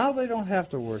 Now they don't have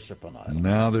to worship an idol.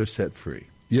 Now they're set free.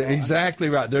 Yeah, exactly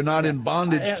right. They're not in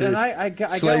bondage to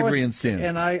slavery and sin.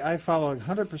 And I follow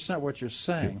 100% what you're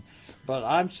saying. But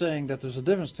I'm saying that there's a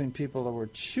difference between people that were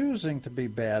choosing to be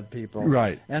bad people,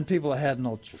 right, and people that had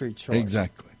no free choice.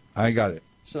 Exactly. I got it.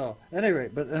 So, at any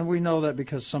rate, and we know that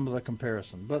because some of the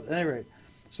comparison. But at any rate,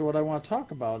 so what I want to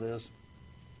talk about is,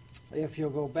 if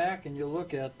you'll go back and you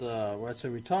look at,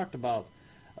 we talked about,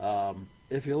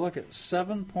 if you look at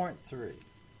 7.3.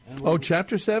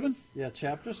 Chapter 7? Yeah,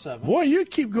 chapter 7. Boy, you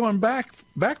keep going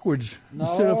backwards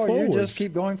instead of forwards. No, you just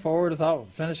keep going forward without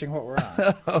finishing what we're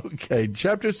on. Okay,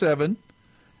 chapter 7,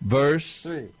 verse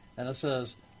 3. And it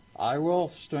says, I will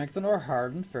strengthen or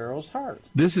harden Pharaoh's heart.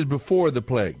 This is before the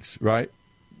plagues, right?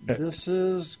 This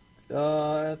is,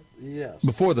 yes.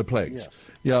 Before the plagues. Yes.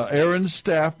 Yeah, Aaron's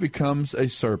staff becomes a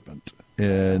serpent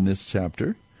in this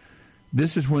chapter.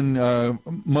 This is when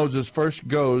Moses first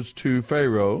goes to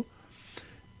Pharaoh.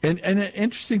 And an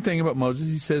interesting thing about Moses,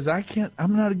 he says,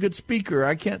 I'm not a good speaker.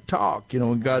 I can't talk,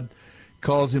 when God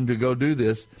calls him to go do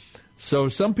this. So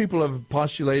some people have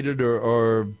postulated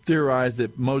or theorized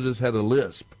that Moses had a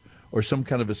lisp or some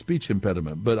kind of a speech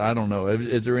impediment. But I don't know.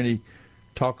 Is there any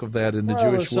talk of that in the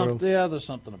Jewish world? Yeah, there's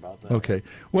something about that. Okay.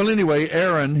 Well, anyway,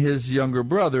 Aaron, his younger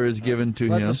brother, is given to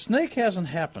him. But the snake hasn't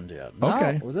happened yet. Now,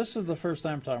 okay. Well, this is the first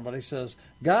time I'm talking about. He says,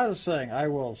 God is saying, I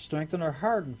will strengthen or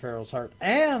harden Pharaoh's heart,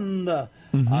 and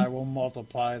I will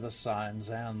multiply the signs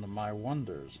and my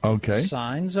wonders. Okay.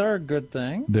 Signs are a good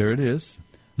thing. There it is.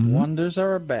 Wonders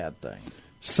are a bad thing.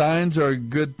 Signs are a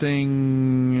good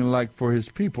thing, like for his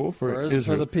people, for Israel.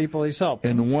 For the people he's helping.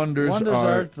 And wonders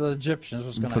are the Egyptians.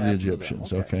 What's going to happen for the Egyptians,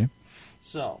 to them. Okay.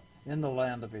 So, in the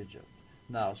land of Egypt.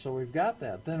 Now, so we've got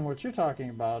that. Then what you're talking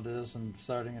about is, and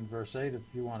starting in verse 8, if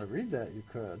you want to read that, you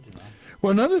could.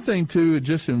 Well, another thing, too,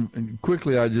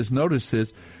 quickly I just noticed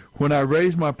this. When I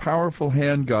raise my powerful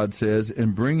hand, God says,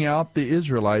 and bring out the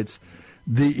Israelites,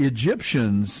 the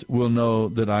Egyptians will know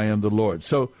that I am the Lord.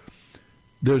 So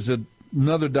there's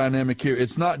another dynamic here.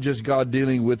 It's not just God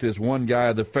dealing with this one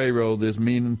guy, the Pharaoh, this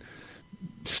mean,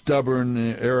 stubborn,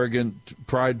 arrogant,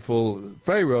 prideful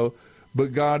Pharaoh,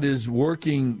 but God is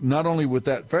working not only with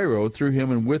that Pharaoh, through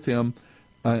him and with him,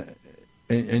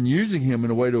 and using him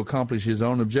in a way to accomplish his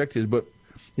own objectives, but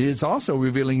he is also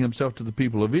revealing himself to the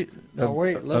people of Egypt. Now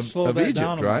wait, let's slow that Egypt,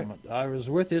 down a right? moment. I was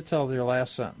with you till your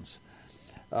last sentence.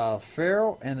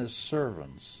 Pharaoh and his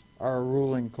servants are a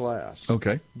ruling class.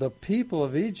 Okay. The people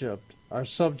of Egypt are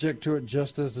subject to it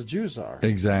just as the Jews are.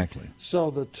 Exactly.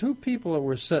 So the two people that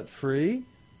were set free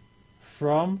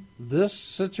from this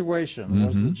situation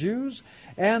was the Jews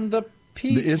and the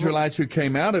people. The Israelites who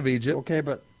came out of Egypt. Okay,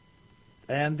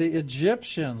 and the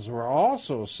Egyptians were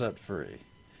also set free.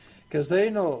 Because they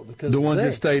know. The ones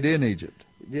that stayed in Egypt.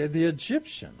 The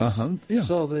Egyptians. Yeah.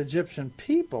 So the Egyptian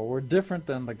people were different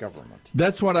than the government.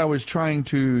 That's what I was trying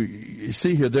to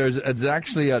see here. There's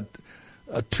actually a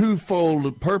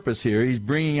twofold purpose here. He's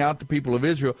bringing out the people of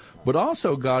Israel, but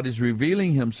also God is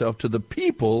revealing himself to the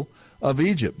people of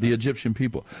Egypt, the Egyptian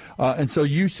people. And so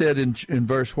you said in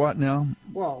verse what now?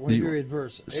 Well, when you read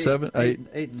verse 8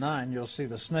 and 9, you'll see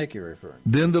the snake you're referring to.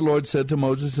 Then the Lord said to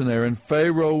Moses and Aaron,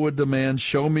 Pharaoh would demand,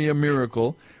 show me a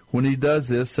miracle. When he does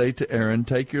this, say to Aaron,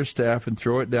 take your staff and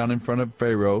throw it down in front of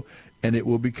Pharaoh, and it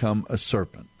will become a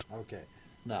serpent. Okay.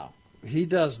 Now, he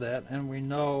does that, and we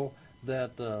know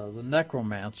that the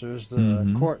necromancers,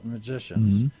 the court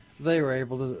magicians, they were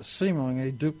able to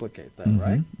seemingly duplicate that,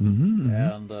 right?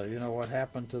 And you know what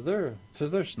happened to their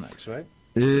snakes, right?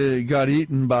 It got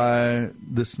eaten by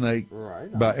the snake,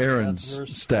 right? By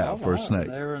Aaron's staff or snake.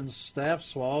 Aaron's staff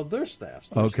swallowed their staffs.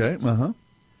 Okay,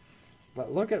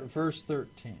 But look at verse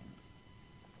 13.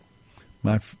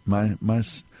 My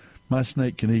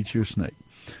snake can eat your snake.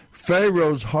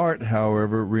 Pharaoh's heart,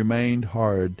 however, remained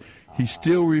hard. He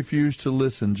still refused to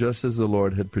listen, just as the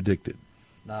Lord had predicted.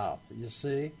 Now, you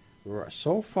see,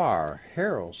 so far,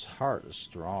 Harold's heart is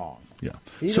strong. Yeah.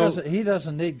 He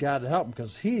doesn't need God to help him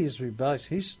because he's rebellious.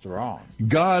 He's strong.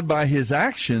 God, by his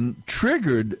action,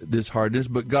 triggered this hardness,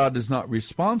 but God is not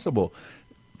responsible.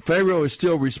 Pharaoh is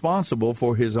still responsible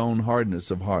for his own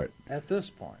hardness of heart. At this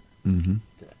point. Mm-hmm.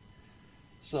 Okay.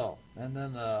 So, and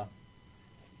then,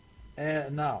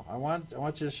 and now, I want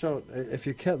you to show, if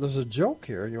you can, there's a joke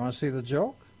here. You want to see the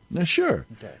joke? Sure.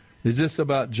 Okay. Is this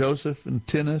about Joseph and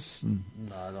tennis? And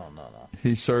no, I don't know.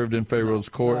 He served in Pharaoh's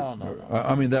court? No.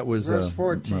 I mean, that was... Verse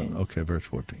 14. Okay, verse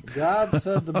 14. God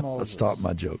said to Moses... Stop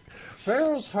my joke.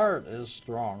 Pharaoh's heart is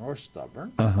strong or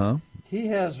stubborn. Uh-huh. He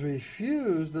has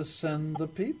refused to send the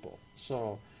people.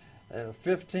 So,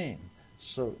 15.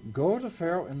 So, go to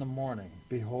Pharaoh in the morning.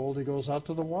 Behold, he goes out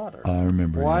to the water. I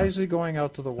remember. Why is he going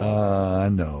out to the water? I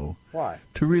know. Why?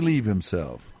 To relieve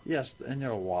himself. Yes, and you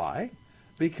know why?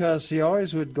 Because he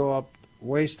always would go up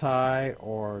waist high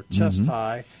or chest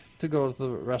high to go to the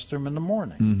restroom in the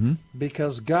morning. Mm-hmm.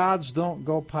 Because gods don't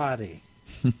go potty.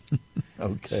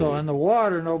 Okay. So in the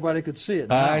water, nobody could see it.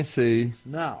 Now, I see.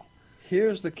 Now,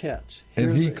 here's the catch.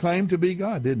 And he claimed to be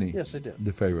God, didn't he? Yes, he did.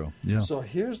 The Pharaoh, yeah. So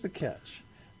here's the catch.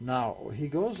 Now, he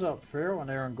goes up, Pharaoh and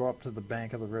Aaron go up to the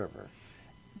bank of the river.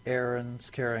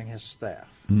 Aaron's carrying his staff.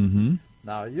 Mm-hmm.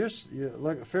 Now, you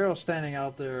look, Pharaoh's standing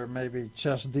out there maybe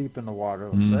chest deep in the water,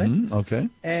 let's say. Okay.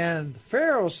 And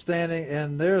Pharaoh's standing,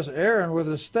 and there's Aaron with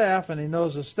his staff, and he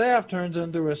knows the staff turns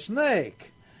into a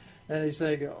snake. And he's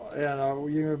saying,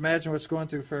 you imagine what's going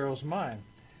through Pharaoh's mind.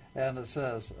 And it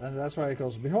says, and that's why he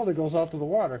goes, behold, he goes out to the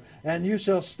water, and you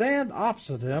shall stand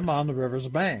opposite him on the river's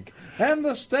bank. And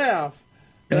the staff...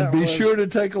 And be sure to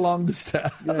take along the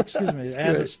staff. Yeah, excuse me.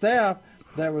 And the staff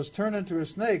that was turned into a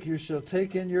snake you shall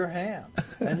take in your hand.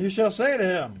 And you shall say to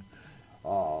him,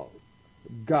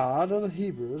 God of the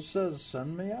Hebrews says,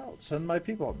 send me out, send my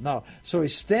people. Now, so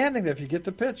he's standing there, if you get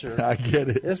the picture. I get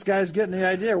it. This guy's getting the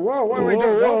idea.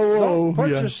 Don't put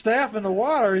your staff in the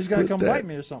water. He's going to come bite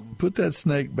me or something. Put that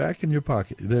snake back in your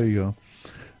pocket. There you go.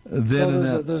 Then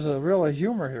so there's a real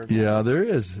humor here. Yeah, there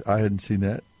is. I hadn't seen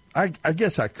that. I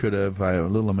guess I could have. I have a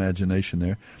little imagination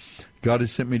there. God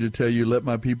has sent me to tell you, let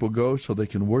my people go so they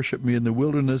can worship me in the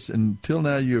wilderness. Until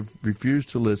now you have refused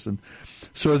to listen.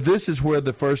 So this is where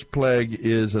the first plague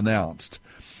is announced.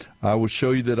 I will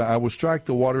show you that I will strike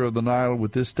the water of the Nile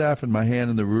with this staff in my hand,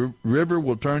 and the river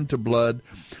will turn to blood.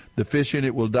 The fish in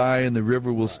it will die, and the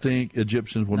river will stink.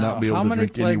 Egyptians will not be able to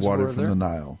drink any water from the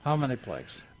Nile. How many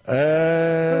plagues?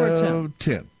 There were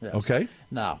 10. Yes. Okay.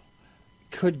 Now,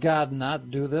 could God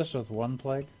not do this with one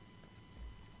plague?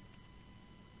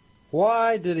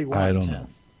 Why did he want 10? I don't know.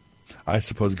 I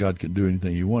suppose God could do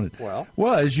anything he wanted.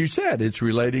 Well, as you said, it's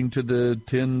relating to the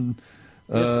 10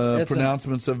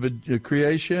 pronouncements of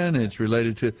creation. It's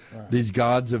related to these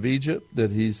gods of Egypt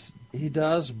that he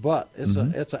does, but it's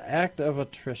it's an act of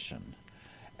attrition,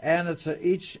 and it's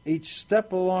each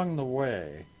step along the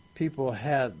way. People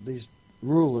had these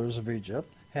rulers of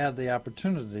Egypt had the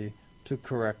opportunity to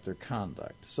correct their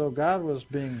conduct. So God was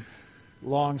being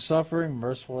long-suffering,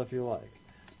 merciful, if you like.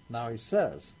 Now he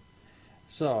says,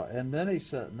 and then he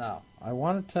said, now, I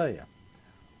want to tell you,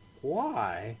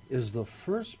 why is the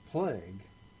first plague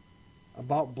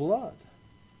about blood?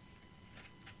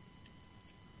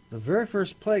 The very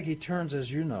first plague he turns,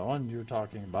 as you know, and you're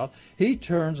talking about, he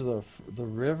turns the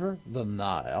river, the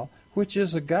Nile, which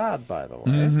is a god, by the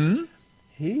way,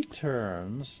 he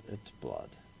turns it to blood.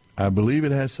 I believe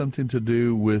it has something to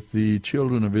do with the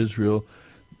children of Israel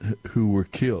who were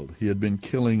killed. He had been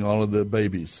killing all of the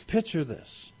babies. Picture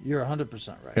this. You're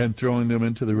 100% right. And throwing them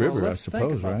into the river, I suppose,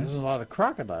 think about right? There's a lot of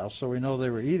crocodiles, so we know they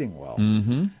were eating well.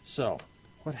 So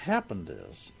what happened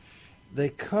is they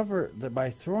by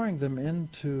throwing them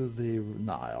into the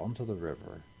Nile, into the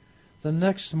river, the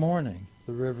next morning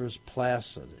the river's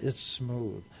placid. It's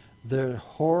smooth. Their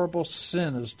horrible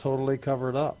sin is totally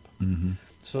covered up.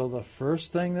 So the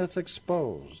first thing that's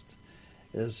exposed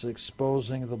is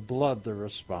exposing the blood they're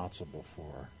responsible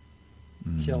for,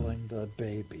 killing the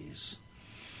babies.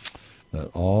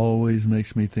 That always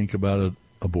makes me think about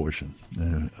abortion.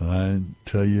 I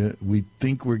tell you, we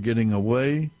think we're getting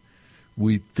away.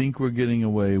 We think we're getting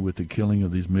away with the killing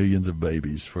of these millions of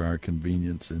babies for our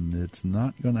convenience, and it's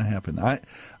not going to happen.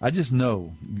 I just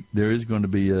know there is going to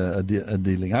be a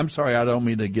dealing. I'm sorry, I don't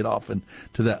mean to get off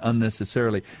into that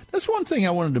unnecessarily. That's one thing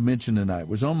I wanted to mention tonight. It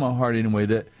was on my heart anyway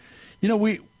that,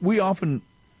 we often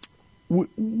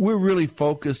we're really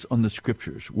focused on the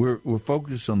Scriptures. We're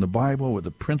focused on the Bible, with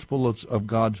the principles of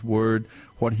God's Word,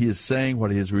 what He is saying,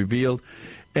 what He has revealed,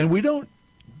 and we don't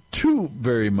too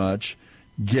very much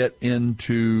get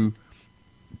into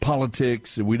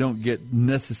politics. We don't get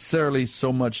necessarily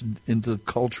so much into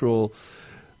cultural,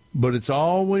 but it's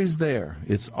always there.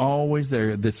 It's always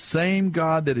there. The same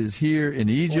God that is here in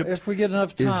Egypt. Well, if we get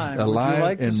enough time, would you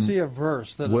like to see a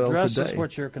verse that addresses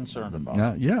what you're concerned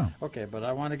about? Yeah. Okay, but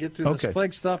I want to get through this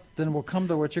plague stuff, then we'll come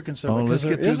to what you're concerned about. Let's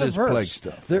get through this plague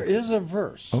stuff. There is a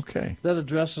verse that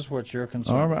addresses what you're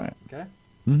concerned about. All right. Okay?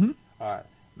 Mm-hmm. All right.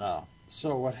 Now,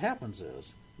 so what happens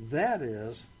is, that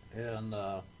is in,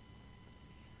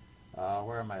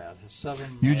 where am I at?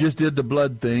 7. You just did the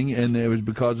blood thing, and it was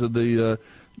because of the...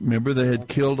 remember, they had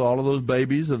killed all of those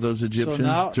babies of those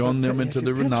Egyptians, thrown them into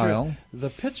the Nile. The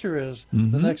picture is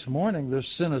the next morning their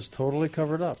sin is totally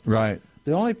covered up. Right.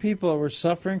 The only people that were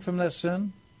suffering from that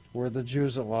sin were the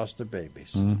Jews that lost their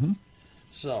babies. Mm-hmm.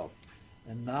 So,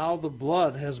 and now the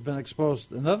blood has been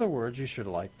exposed. In other words, you should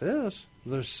like this.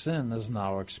 Their sin is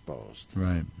now exposed.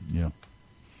 Right. Yeah.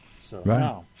 So right.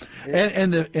 Now,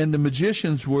 and the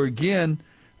magicians were again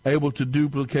able to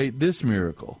duplicate this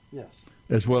miracle. Yes.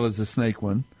 As well as the snake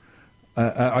one.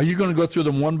 Are you going to go through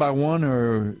them one by one,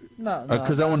 or no?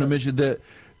 Because I want to mention that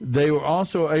they were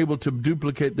also able to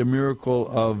duplicate the miracle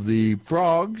of the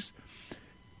frogs,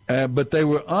 but they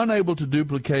were unable to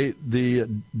duplicate the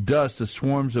dust, the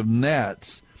swarms of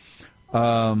gnats.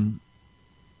 What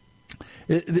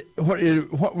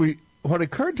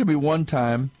occurred to me one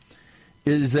time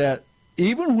is that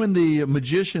even when the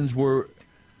magicians were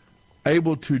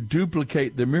able to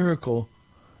duplicate the miracle,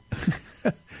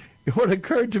 what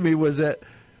occurred to me was that,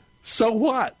 so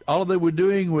what? All they were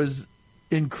doing was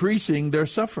increasing their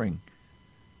suffering.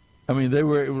 I mean, they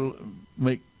were able to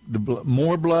make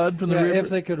more blood from the river. If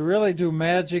they could really do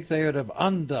magic, they would have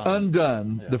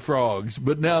undone the frogs.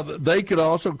 But now they could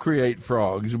also create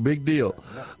frogs. A big deal.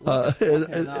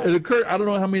 It occurred. I don't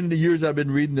know how many years I've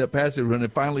been reading that passage when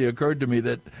it finally occurred to me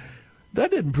that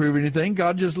didn't prove anything.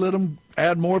 God just let them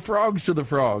add more frogs to the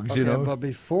frogs. Okay, but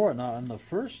before now, in the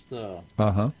first, there's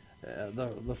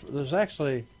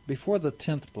actually before the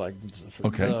 10th plague,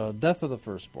 the death of the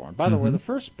firstborn. By the way, the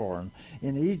firstborn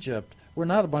in Egypt were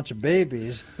not a bunch of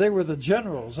babies. They were the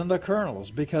generals and the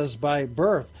colonels, because by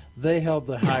birth they held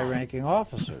the high-ranking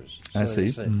officers. So I see.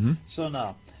 Mm-hmm. So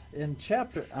now, in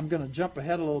chapter, I'm going to jump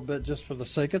ahead a little bit just for the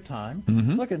sake of time.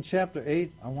 Mm-hmm. Look in chapter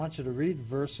 8. I want you to read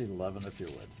verse 11, if you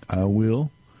would. I will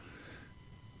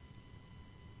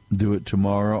do it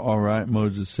tomorrow. All right,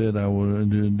 Moses said, I will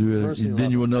do it.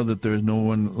 Then you will know that there is no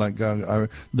one like God.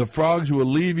 The frogs will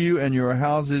leave you and your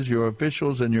houses, your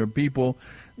officials and your people,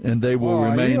 and they will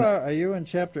remain. Are you in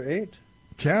chapter 8?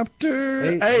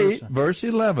 Chapter 8, verse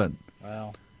 11.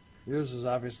 Well, yours is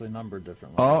obviously numbered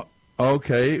differently. Oh,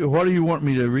 okay. What do you want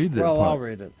me to read that part? I'll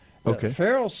read it. Okay.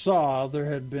 Pharaoh saw there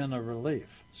had been a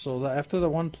relief. So after the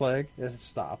one plague, it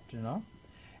stopped,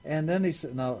 And then he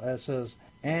said, it says,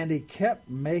 and he kept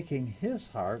making his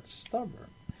heart stubborn.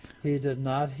 He did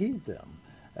not heed them,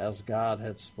 as God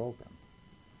had spoken.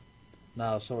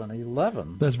 Now, so in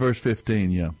 11... That's verse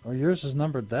 15, yeah. Well, yours is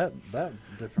numbered that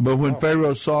different. But when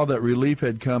Pharaoh saw that relief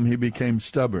had come, he became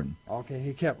stubborn. Okay,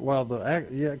 he kept...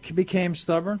 he became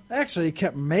stubborn. Actually, he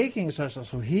kept making his heart stubborn.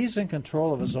 So he's in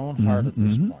control of his own heart at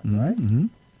this point, right? Mm-hmm.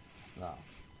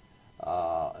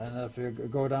 And if you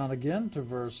go down again to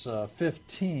verse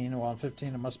 15, well, in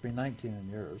 15 it must be 19 in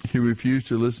yours. He refused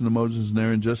to listen to Moses and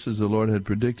Aaron just as the Lord had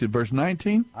predicted. Verse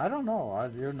 19? I don't know.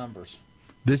 Your numbers.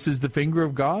 This is the finger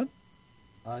of God?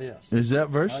 Yes. Is that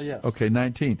verse? Yes. Okay,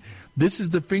 19. This is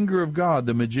the finger of God,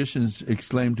 the magicians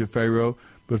exclaimed to Pharaoh,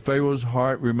 but Pharaoh's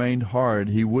heart remained hard.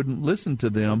 He wouldn't listen to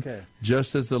them,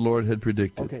 just as the Lord had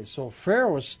predicted. Okay, so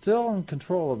Pharaoh was still in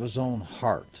control of his own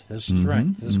heart, his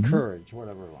strength, his courage,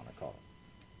 whatever you want to call it.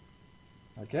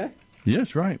 Okay?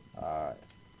 Yes, right. All right.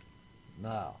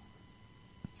 Now,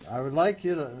 I would like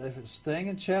you to, if it's staying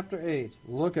in chapter 8,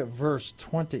 look at verse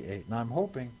 28. Now, I'm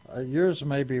hoping, yours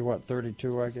may be,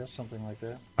 32, I guess, something like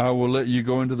that? I will let you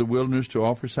go into the wilderness to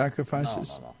offer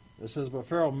sacrifices? No. It says, but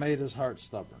Pharaoh made his heart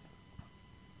stubborn.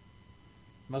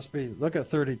 Must be, look at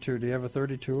 32. Do you have a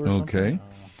 32 or something? Okay.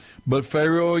 But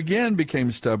Pharaoh again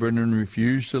became stubborn and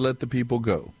refused to let the people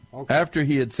go. Okay. After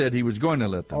he had said he was going to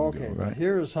let them go, right? Okay,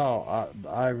 here's how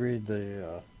I read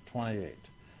the 28.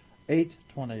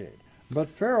 8:28. But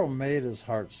Pharaoh made his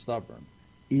heart stubborn,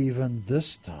 even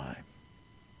this time.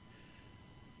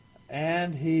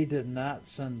 And he did not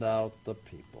send out the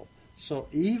people. So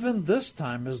even this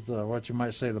time is what you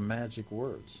might say the magic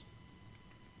words.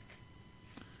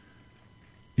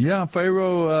 Yeah,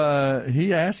 Pharaoh,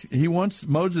 he wants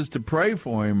Moses to pray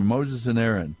for him, Moses and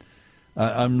Aaron.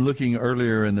 I'm looking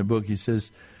earlier in the book, he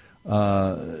says,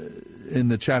 in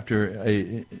the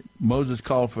chapter, Moses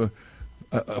called for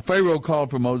Pharaoh called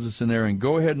for Moses and Aaron,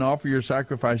 "Go ahead and offer your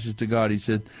sacrifices to God," he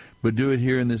said, "but do it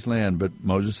here in this land." But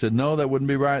Moses said, "No, that wouldn't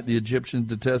be right. The Egyptians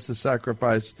detest the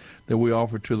sacrifice that we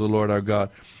offer to the Lord our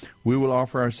God. We will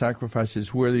offer our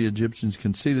sacrifices where the Egyptians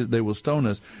can see that they will stone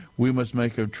us. We must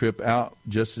make a trip out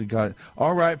just as God."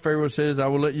 "All right," Pharaoh says, "I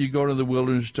will let you go to the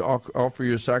wilderness to offer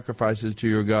your sacrifices to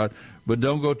your God, but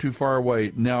don't go too far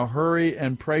away. Now hurry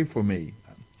and pray for me."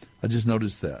 I just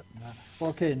noticed that.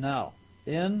 Okay, now,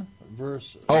 in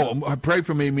verse... pray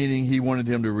for me, meaning he wanted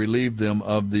him to relieve them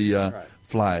of the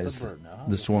flies,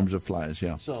 the swarms of flies,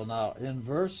 yeah. So now, in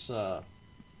verse,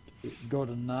 go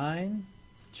to 9,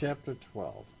 chapter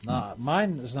 12. Now,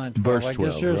 mine is 9:12. Verse 12,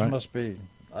 I guess yours right? must be,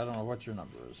 I don't know what your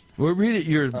number is. Well, read it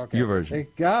your version.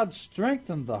 God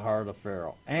strengthened the heart of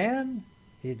Pharaoh, and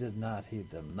he did not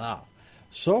heed them. Now,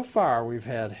 so far we've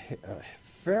had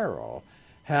Pharaoh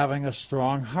having a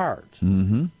strong heart.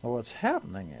 Mm-hmm. Well, what's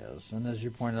happening is, and as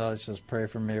you pointed out, he says, "Pray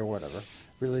for me," or whatever,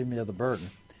 relieve me of the burden.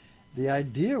 The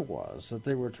idea was that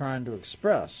they were trying to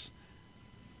express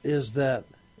is that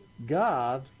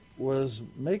God was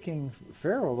making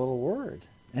Pharaoh a little worried,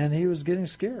 and he was getting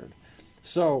scared.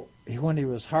 So when he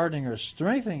was hardening or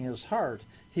strengthening his heart,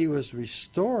 he was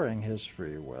restoring his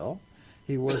free will.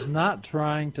 He was not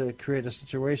trying to create a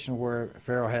situation where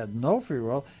Pharaoh had no free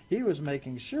will. He was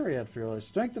making sure he had free will. He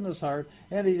strengthened his heart,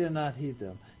 and he did not heed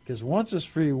them. Because once his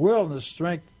free will and his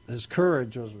strength, his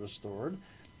courage was restored,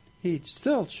 he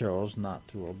still chose not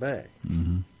to obey.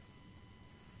 Mm-hmm.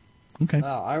 Okay.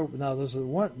 Now I would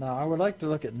like to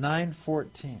look at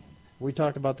 9:14. We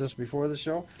talked about this before the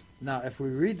show. Now, if we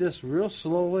read this real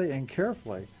slowly and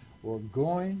carefully, we're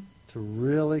going to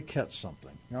really catch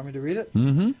something. You want me to read it?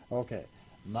 Mm-hmm. Okay.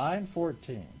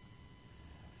 9:14.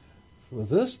 For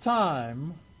this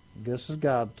time, this is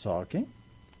God talking.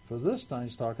 For this time,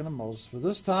 he's talking to Moses. For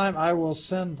this time, I will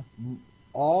send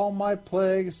all my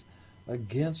plagues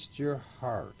against your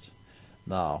heart.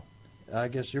 Now, I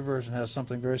guess your version has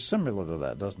something very similar to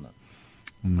that, doesn't it?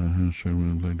 I was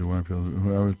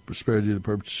spared you the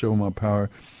purpose to show my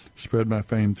power, spread my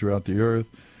fame throughout the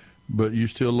earth. But you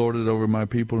still lorded over my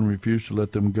people and refused to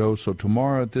let them go. So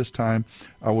tomorrow at this time,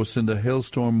 I will send a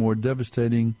hailstorm more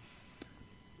devastating.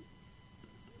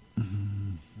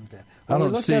 Okay. Well, we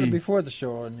looked at it before the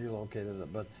show, and you located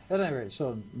it. But at any rate,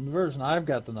 so the version I've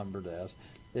got the numbered as,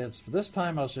 it's, "For this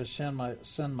time I'll just send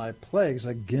my plagues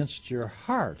against your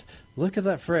heart." Look at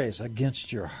that phrase,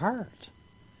 "against your heart."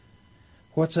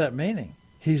 What's that meaning?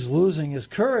 He's losing his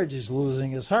courage. He's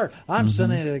losing his heart. I'm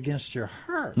sending it against your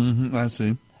heart. Mm-hmm, I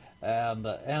see.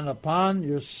 And upon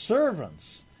your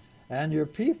servants and your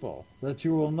people, that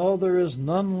you will know there is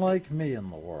none like me in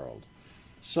the world.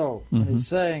 So when he's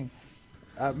saying,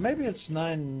 maybe it's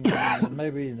 9,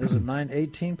 maybe is it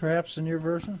 9:18 perhaps in your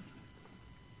version?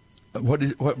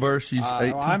 What verse is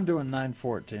 18? I'm doing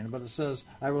 9:14, but it says,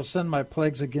 "I will send my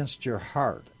plagues against your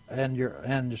heart and your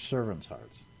servants'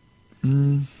 hearts."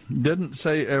 Doesn't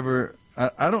say ever.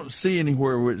 I don't see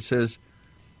anywhere where it says,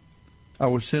 "I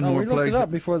will send more plagues." We looked it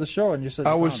up before the show, and you said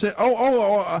I will send.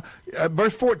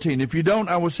 Verse 14. If you don't,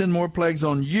 I will send more plagues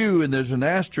on you. And there's an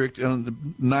asterisk on the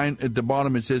 9 at the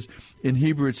bottom. It says in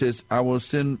Hebrew, it says, "I will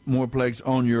send more plagues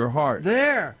on your heart."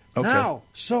 There. Okay. Now,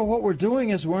 so what we're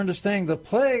doing is we're understanding the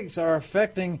plagues are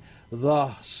affecting the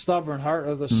stubborn heart,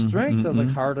 or the strength of the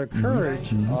heart, or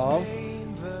courage of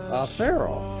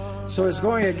Pharaoh. So it's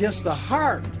going against the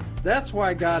heart. That's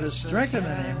why God is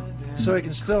strengthening him, so he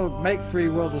can still make free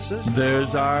will decisions.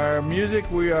 There's our music.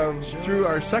 We are through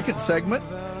our second segment.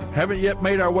 Haven't yet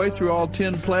made our way through all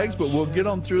 10 plagues, but we'll get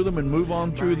on through them and move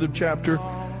on through the chapter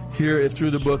here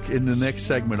through the book in the next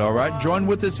segment. All right? Join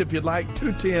with us if you'd like.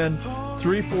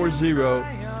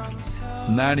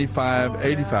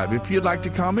 210-340-9585. If you'd like to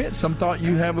comment, some thought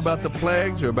you have about the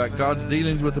plagues or about God's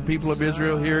dealings with the people of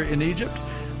Israel here in Egypt,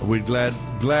 we're glad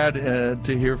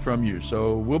to hear from you.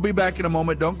 So we'll be back in a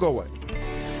moment. Don't go away.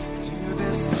 To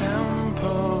this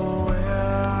temple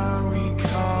where we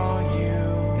call you,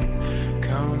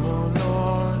 come, O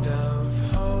Lord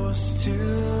of hosts,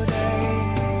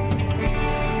 today.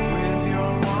 With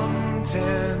your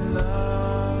wanted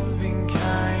loving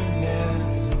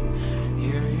kindness,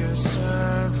 hear your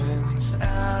servants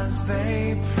as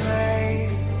they pray,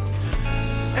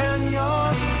 and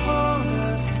your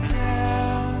fullest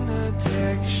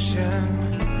benediction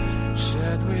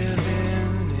shed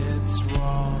within its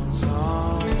walls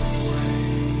all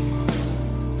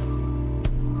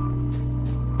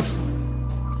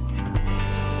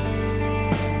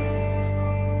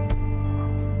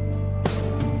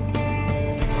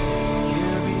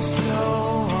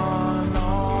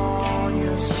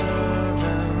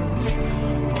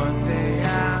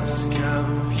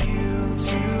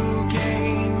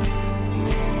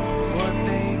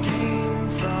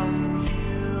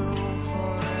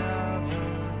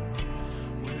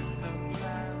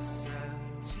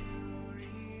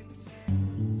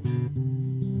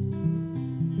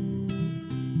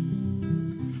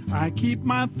I keep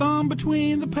my thumb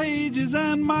between the pages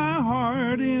and my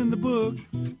heart in the book.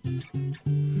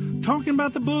 Talking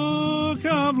about the book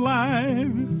of life.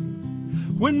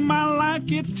 When my life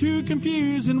gets too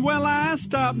confusing, well, I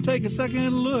stop and take a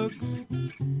second look.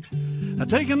 I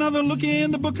take another look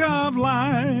in the book of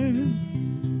life.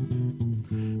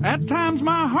 At times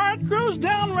my heart grows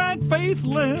downright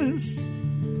faithless.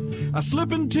 I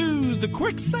slip into the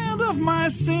quicksand of my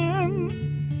sin.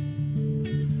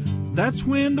 That's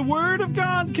when the Word of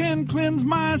God can cleanse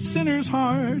my sinner's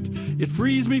heart. It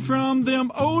frees me from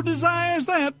them old desires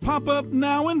that pop up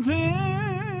now and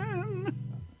then.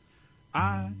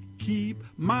 I keep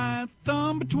my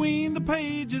thumb between the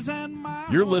pages and my...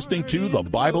 You're listening to The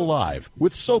Bible Live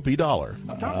with Soapy Dollar.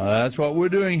 That's what we're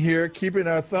doing here, keeping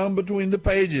our thumb between the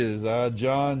pages.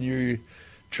 John, you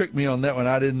tricked me on that one.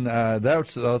 I didn't.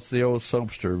 That's the old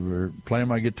soapster. We're playing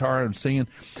my guitar and singing.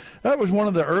 That was one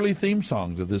of the early theme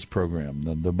songs of this program,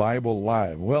 the Bible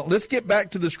Live. Well, let's get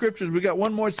back to the Scriptures. We got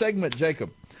one more segment, Jacob.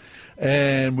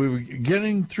 And we were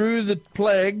getting through the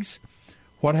plagues.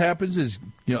 What happens is,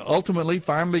 ultimately,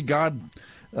 finally, God,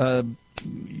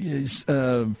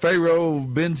 Pharaoh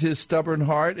bends his stubborn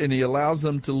heart, and he allows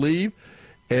them to leave.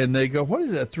 And they go, what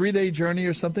is it, a 3-day journey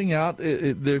or something out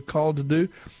they're called to do?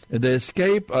 And they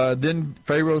escape. Then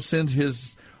Pharaoh sends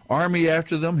his army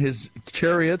after them, his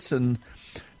chariots, and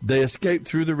they escape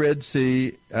through the Red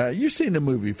Sea. You've seen the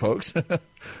movie, folks,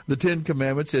 the Ten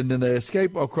Commandments. And then they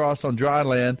escape across on dry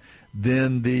land.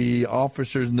 Then the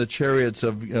officers and the chariots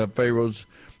of Pharaoh's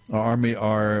army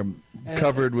are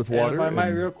covered with water. And if I might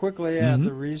real quickly add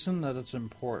the reason that it's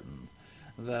important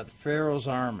that Pharaoh's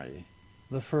army,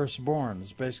 the firstborn,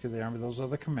 is basically the army. Those are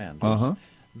the commanders.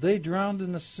 They drowned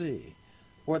in the sea.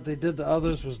 What they did to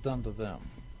others was done to them.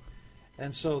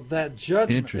 And so that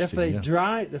judgment, if they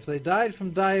died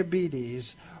from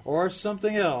diabetes or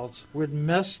something else, would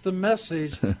mess the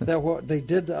message that what they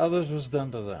did to others was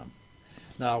done to them.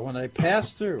 Now, when they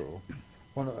pass through,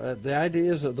 the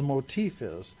idea is that the motif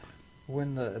is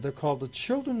when they're called the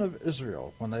children of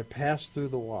Israel when they pass through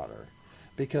the water,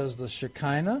 because the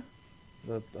Shekinah,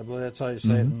 I believe that's how you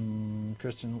say it in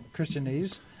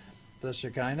Christianese, the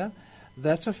Shekinah,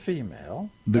 that's a female.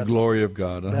 The glory of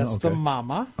God. That's the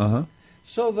mama.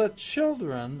 So the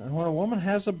children, and when a woman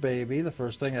has a baby, the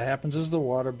first thing that happens is the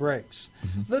water breaks.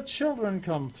 The children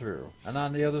come through. And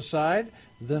on the other side,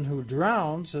 then who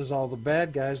drowns is all the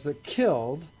bad guys that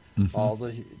killed all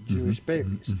the Jewish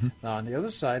babies. Now on the other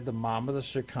side, the mama, the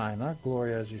Shekinah,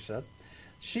 glory as you said,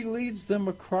 she leads them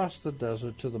across the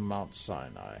desert to the Mount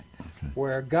Sinai,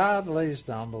 where God lays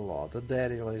down the law. The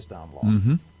daddy lays down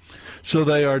law. So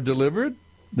they are delivered.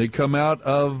 They come out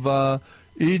of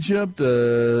Egypt.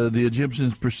 The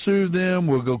Egyptians pursue them.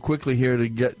 We'll go quickly here to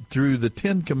get through the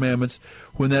Ten Commandments.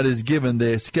 When that is given,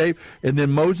 they escape. And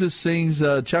then Moses sings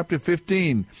chapter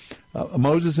 15.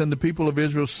 Moses and the people of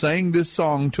Israel sang this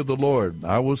song to the Lord.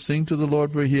 I will sing to the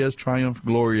Lord, for he has triumphed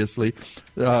gloriously.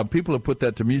 People have put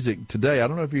that to music today. I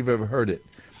don't know if you've ever heard it.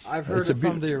 I've heard it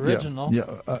from the original.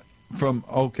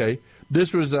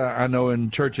 This was, I know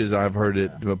in churches I've heard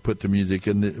it put to music.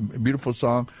 And the beautiful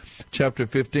song, chapter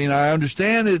 15. I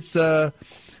understand it's kind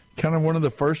of one of the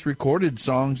first recorded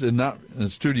songs, and not a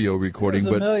studio recording,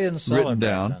 but written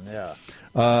down.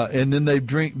 And then they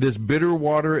drink this bitter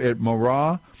water at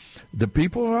Marah. The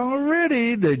people are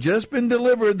already, they've just been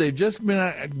delivered. They've just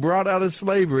been brought out of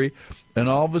slavery. And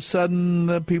all of a sudden,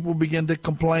 the people begin to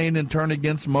complain and turn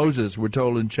against Moses, we're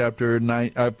told in chapter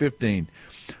 15.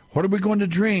 What are we going to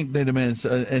drink? They demand.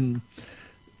 And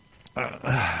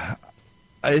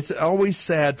it's always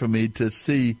sad for me to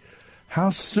see how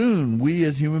soon we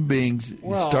as human beings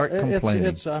start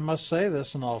complaining. I must say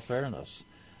this in all fairness.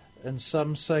 In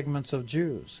some segments of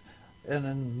Jews and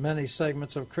in many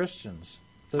segments of Christians,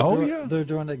 they're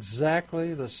doing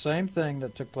exactly the same thing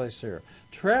that took place here.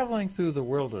 Traveling through the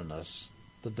wilderness,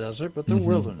 the desert, but the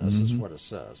wilderness is what it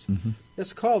says.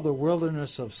 It's called the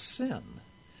wilderness of sin.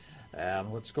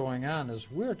 And what's going on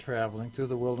is we're traveling through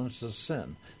the wilderness of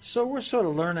sin. So we're sort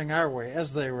of learning our way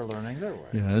as they were learning their way.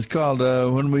 Yeah, it's called,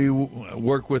 when we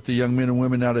work with the young men and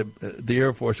women out at the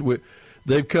Air Force,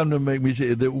 they've come to make me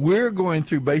say that we're going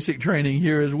through basic training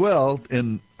here as well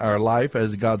in our life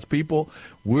as God's people.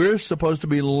 We're supposed to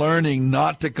be learning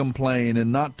not to complain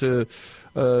and not to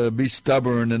be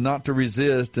stubborn and not to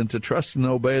resist and to trust and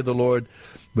obey the Lord.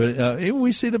 But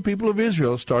we see the people of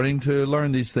Israel starting to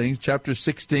learn these things. Chapter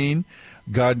 16,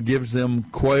 God gives them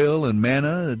quail and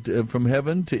manna from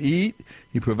heaven to eat.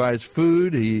 He provides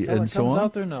food. And so on. Till it comes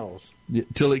out their nose.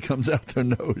 Till it comes out their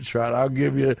nose, right? I'll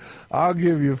give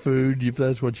you food if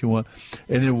that's what you want.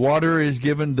 And then water is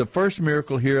given. The first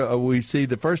miracle here we see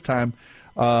the first time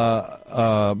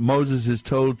Moses is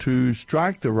told to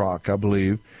strike the rock, I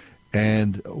believe,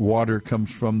 and water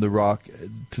comes from the rock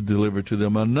to deliver to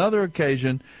them. Another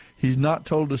occasion, he's not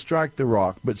told to strike the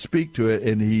rock, but speak to it,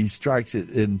 and he strikes it.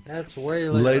 And that's way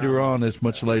later on. It's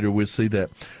much later. We'll see that.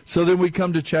 So then we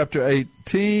come to chapter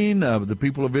 18. The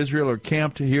people of Israel are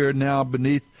camped here now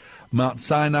beneath Mount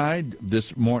Sinai.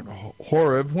 This Mount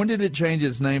Horeb. When did it change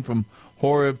its name from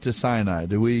Horeb to Sinai?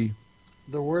 The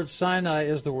word Sinai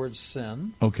is the word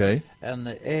sin. Okay. And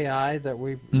the AI that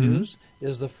we use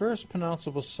is the first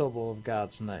pronounceable syllable of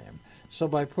God's name. So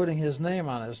by putting his name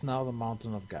on it, it's now the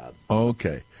mountain of God.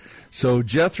 Okay. So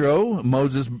Jethro,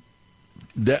 Moses'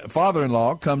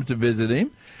 father-in-law, comes to visit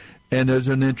him. And there's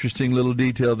an interesting little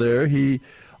detail there. He,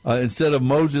 instead of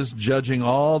Moses judging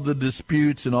all the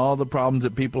disputes and all the problems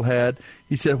that people had,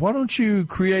 he said, why don't you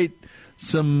create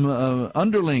some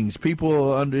underlings,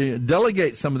 people,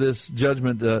 delegate some of this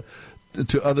judgment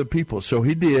to other people. So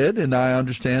he did, and I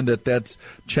understand that that's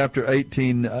chapter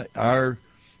 18, our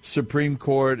Supreme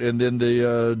Court, and then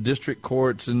the district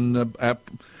courts and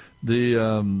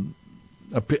the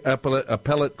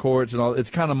appellate courts and all. It's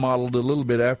kind of modeled a little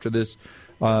bit after this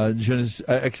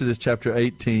Exodus chapter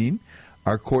 18,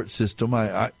 our court system.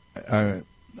 I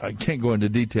can't go into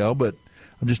detail, but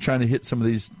I'm just trying to hit some of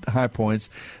these high points.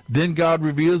 Then God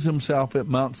reveals himself at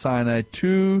Mount Sinai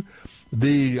to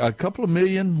a couple of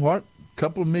million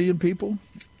people?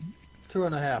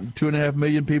 2.5. 2.5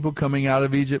 million people coming out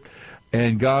of Egypt.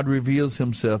 And God reveals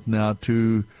himself now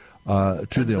to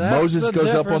them. Moses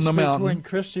goes up on the mountain. Between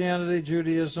Christianity,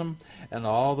 Judaism, and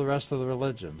all the rest of the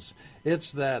religions.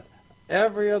 It's that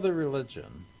every other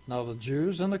religion, now the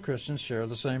Jews and the Christians share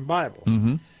the same Bible.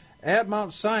 Mm-hmm. At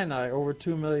Mount Sinai, over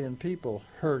 2 million people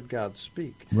heard God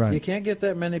speak. Right. You can't get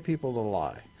that many people to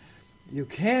lie. You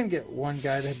can get one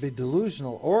guy to be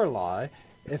delusional or lie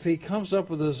if he comes up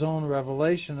with his own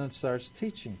revelation and starts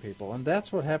teaching people. And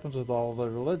that's what happens with all the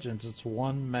religions. It's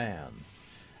one man.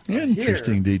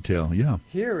 Interesting detail, yeah.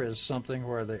 Here is something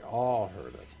where they all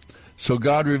heard it. So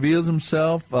God reveals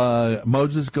himself.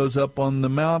 Moses goes up on the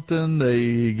mountain.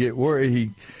 They get worried.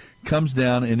 He comes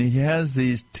down, and he has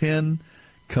these 10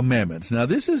 commandments. Now,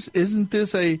 this is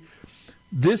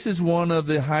one of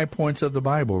the high points of the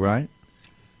Bible, right?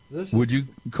 Would you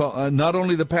call not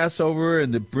only the Passover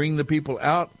and to bring the people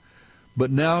out, but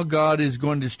now God is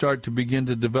going to start to begin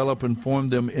to develop and form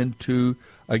them into,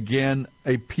 again,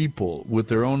 a people with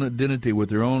their own identity, with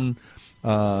their own,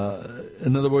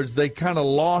 in other words, they kind of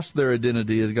lost their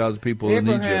identity as God's people in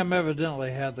Egypt. Abraham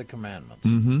evidently had the commandments.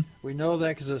 Mm-hmm. We know that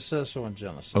because it says so in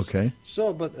Genesis. Okay.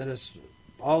 So, but it is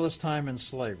all this time in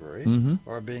slavery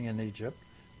or being in Egypt,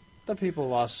 the people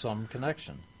lost some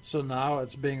connection. So now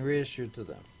it's being reissued to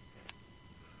them.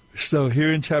 So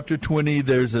here in chapter 20,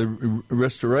 there's a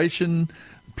restoration,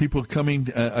 people coming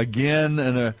again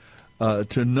and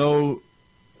to know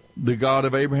the God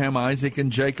of Abraham, Isaac,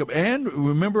 and Jacob. And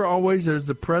remember always there's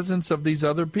the presence of these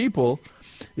other people.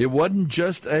 It wasn't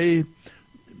just a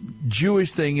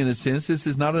Jewish thing in a sense. This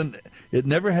is not it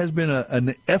never has been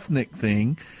an ethnic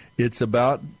thing. It's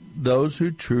about those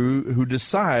who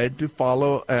decide to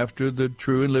follow after the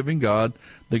true and living God,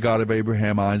 the God of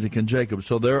Abraham, Isaac, and Jacob.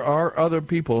 So there are other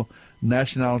people,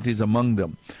 nationalities among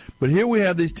them. But here we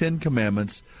have these 10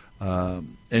 commandments.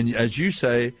 And as you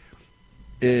say,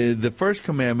 the first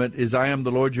commandment is, I am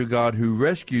the Lord your God who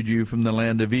rescued you from the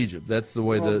land of Egypt. That's the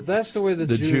way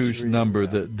the Jews number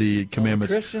the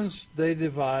commandments. Christians, they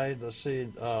divide,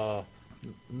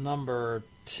 number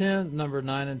 10, number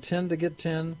 9 and 10 to get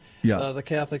 10. Yeah. The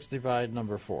Catholics divide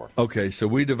number 4. Okay, so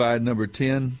we divide number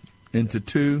 10 into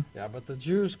 2. Yeah, but the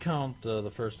Jews count the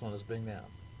first one as being that.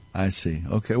 I see.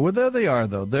 Okay, well, there they are,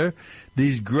 though. They're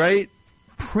these great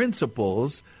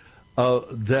principles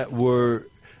that were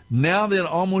now then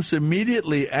almost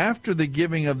immediately after the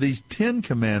giving of these 10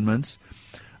 commandments,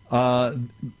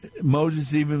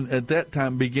 Moses even at that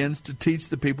time begins to teach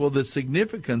the people the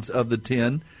significance of the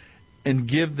 10 and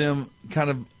give them kind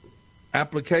of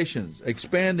applications,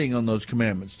 expanding on those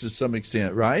commandments to some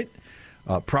extent, right?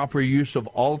 Proper use of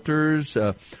altars,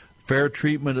 fair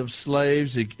treatment of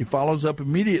slaves. He follows up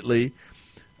immediately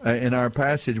in our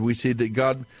passage. We see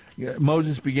that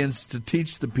Moses begins to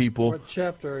teach the people. What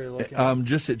chapter are you looking at?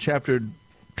 Just at chapter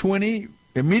 20,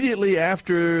 immediately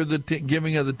after the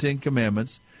giving of the 10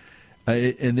 Commandments.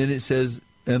 And then it says,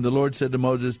 and the Lord said to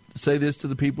Moses, say this to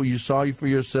the people, you saw for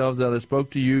yourselves that I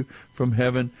spoke to you from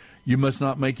heaven. You must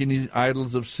not make any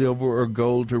idols of silver or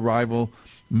gold to rival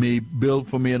me. Build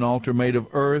for me an altar made of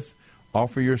earth.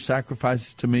 Offer your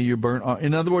sacrifices to me, your burnt offering.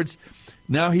 In other words,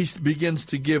 now he begins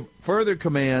to give further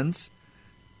commands.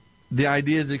 The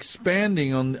idea is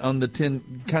expanding on the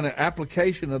 10 kind of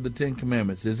application of the 10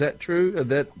 commandments. Is that true? Is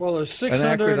that well, there's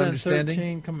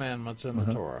 613 commandments in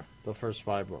the Torah, the first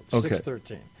 5 books. Okay.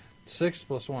 613. 6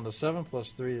 plus 1 is 7,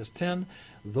 plus 3 is 10.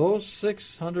 Those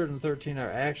 613 are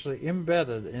actually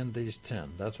embedded in these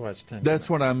 10. That's why it's 10. That's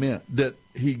what I meant. That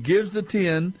he gives the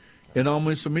 10, and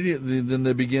almost immediately then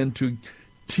they begin to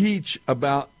teach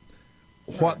about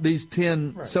what these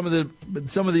 10, some of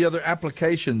the other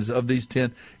applications of these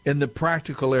 10 in the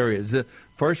practical areas. The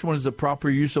first one is the proper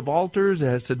use of altars. It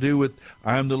has to do with,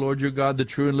 I am the Lord your God, the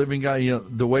true and living God,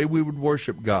 the way we would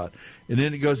worship God. And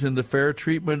then it goes into fair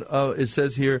treatment. It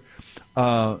says here,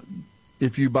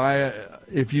 if you buy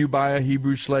a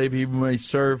Hebrew slave, he may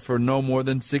serve for no more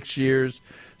than 6 years.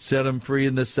 Set him free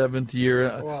in the 7th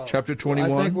year. Chapter 21.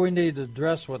 I think we need to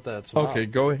address what that's about. Okay,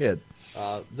 go ahead.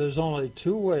 There's only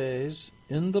 2 ways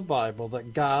in the Bible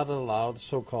that God allowed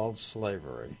so-called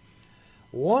slavery.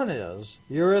 One is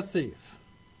you're a thief.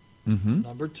 Mm-hmm.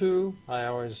 Number 2, I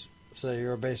always say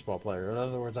you're a baseball player. In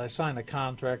other words, I sign a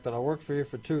contract that I'll work for you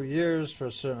for 2 years for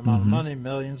a certain amount of money,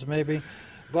 millions maybe.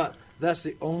 But that's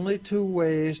the only 2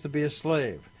 ways to be a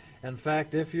slave. In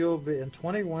fact, if you'll be in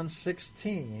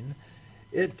 21:16,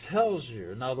 it tells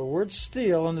you, now the word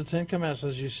steal in the 10 Commandments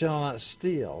says you shall not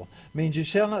steal, means you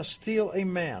shall not steal a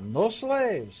man, no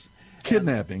slaves.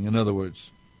 Kidnapping, in other words.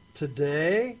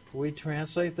 Today, we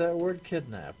translate that word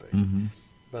kidnapping. Mm-hmm.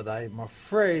 But I'm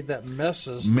afraid that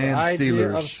messes man the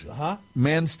stealers. idea of...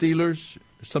 Man stealers,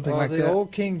 something like that? The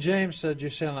old King James said you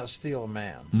shall not steal a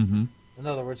man. Mm-hmm. In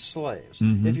other words, slaves.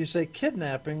 Mm-hmm. If you say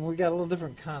kidnapping, we got a little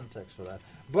different context for that.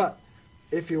 But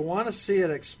if you want to see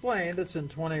it explained, it's in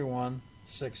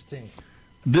 21:16.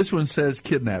 This one says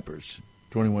kidnappers,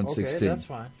 21:16. Okay, that's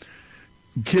fine.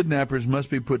 Kidnappers must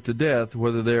be put to death,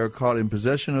 whether they are caught in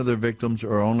possession of their victims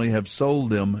or only have sold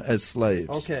them as slaves.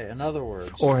 Okay, in other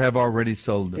words... Or have already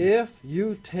sold them. If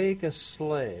you take a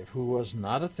slave who was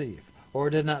not a thief or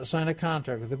did not sign a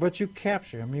contract with you, but you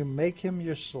capture him, you make him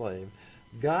your slave,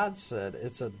 God said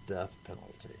it's a death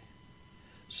penalty.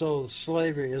 So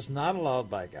slavery is not allowed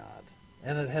by God,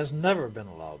 and it has never been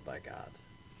allowed by God.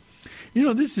 You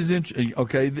know, this is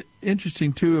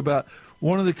interesting, too, about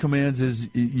one of the commands is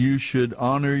you should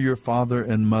honor your father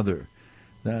and mother.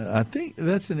 I think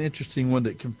that's an interesting one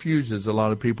that confuses a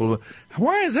lot of people.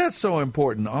 Why is that so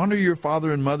important? Honor your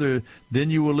father and mother, then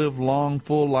you will live long,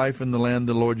 full life in the land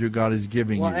the Lord your God is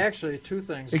giving you. Well, actually, 2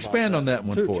 things. Expand on that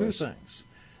one for us. 2 things.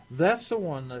 That's the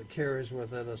one that carries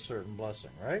with it a certain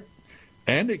blessing, right?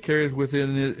 And it carries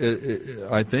within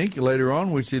it, I think, later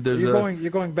on we see there's You're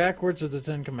going backwards to the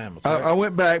 10 Commandments, right? I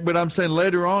went back, but I'm saying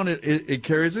later on it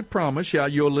carries a promise. Yeah,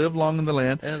 you'll live long in the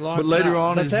land. But later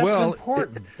on as well...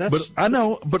 Important. I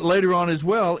know, but later on as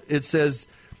well, it says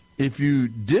if you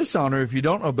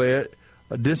don't obey it,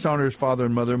 dishonor his father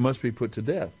and mother must be put to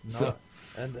death. No. So,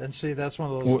 and see, that's one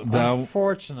of those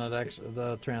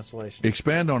unfortunate translations.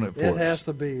 Expand on it for us. It has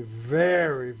to be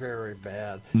very, very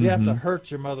bad. You have to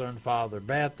hurt your mother and father,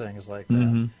 bad things like that.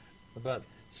 Mm-hmm. But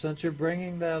since you're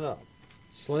bringing that up,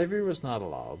 slavery was not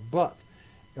allowed. But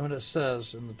when it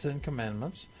says in the 10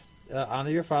 Commandments,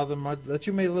 honor your father and mother, that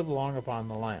you may live long upon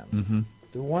the land. Mm-hmm.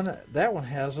 That one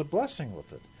has a blessing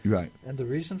with it. Right. And the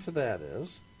reason for that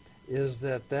is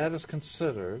that is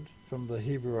considered, from the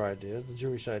Hebrew idea, the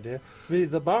Jewish idea, be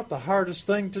about the hardest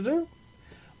thing to do.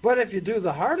 But if you do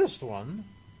the hardest one,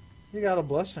 you got a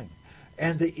blessing.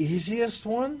 And the easiest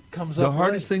one comes up The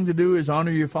hardest thing to do is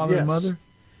honor your father and mother?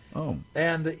 Oh.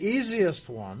 And the easiest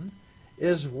one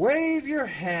is wave your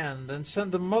hand and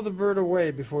send the mother bird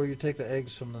away before you take the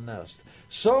eggs from the nest,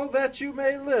 so that you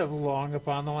may live long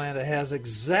upon the land. It has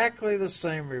exactly the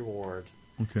same reward.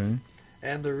 Okay.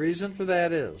 And the reason for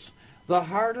that is the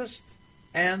hardest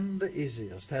and the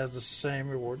easiest has the same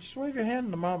reward. Just wave your hand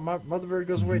and the mother bird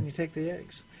goes away and you take the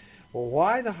eggs. Well,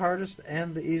 why the hardest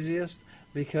and the easiest?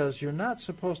 Because you're not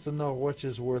supposed to know which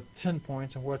is worth 10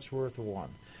 points and what's worth 1.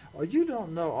 You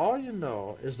don't know. All you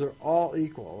know is they're all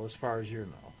equal as far as you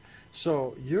know.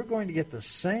 So you're going to get the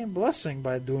same blessing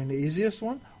by doing the easiest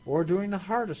one or doing the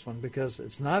hardest one, because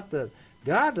it's not that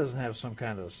God doesn't have some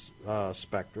kind of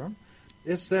spectrum.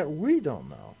 It's that we don't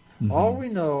know. Mm-hmm. All we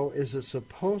know is it's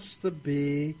supposed to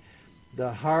be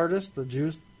the hardest. The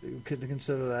Jews could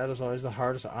consider that as always the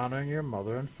hardest, honoring your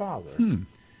mother and father.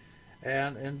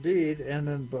 And indeed, and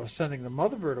then sending the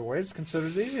mother bird away is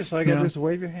considered easy. So I got to just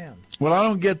wave your hand. Well, I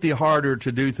don't get the harder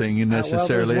to do thing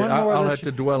necessarily. I'll have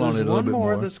to dwell on it a little bit more. There's one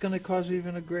more that's going to cause you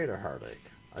even a greater heartache.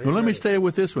 Well, let me stay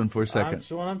with this one for a second.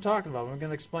 So what I'm talking about, I'm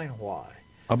going to explain why.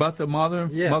 About the mother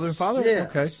and father? Yes.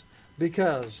 Okay.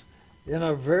 Because in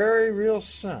a very real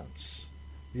sense,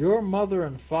 your mother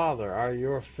and father are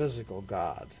your physical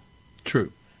God.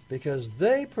 True. Because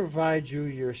they provide you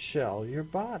your shell, your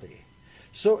body.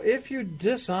 So if you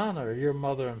dishonor your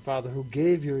mother and father who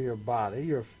gave you your body,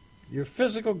 your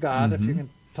physical God, if you can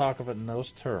talk of it in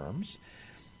those terms,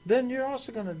 then you're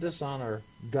also going to dishonor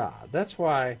God. That's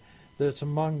why it's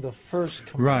among the first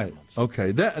commandments. Right.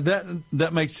 Okay.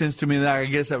 That makes sense to me. And I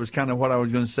guess that was kind of what I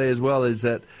was going to say as well, is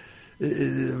that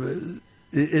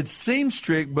it seems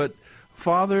strict, but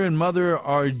father and mother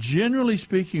are, generally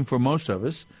speaking, for most of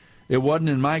us. It wasn't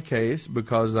in my case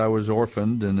because I was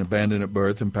orphaned and abandoned at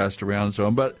birth and passed around and so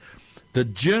on. But the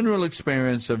general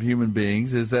experience of human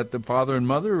beings is that the father and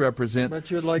mother represent. But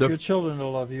you'd like your children to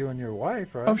love you and your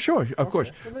wife, right? Oh, sure, of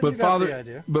course. Well,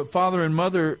 but father and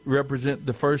mother represent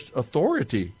the first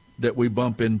authority that we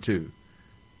bump into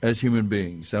as human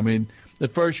beings. I mean,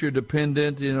 at first you're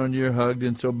dependent, and you're hugged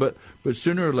and so. But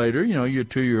sooner or later, you're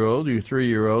 2-year-old, you're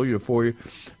 3-year-old, you're 4-year,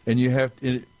 and you have.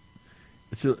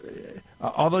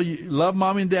 Although you love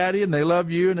mommy and daddy and they love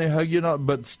you and they hug you,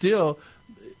 but still,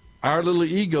 our little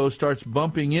ego starts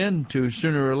bumping into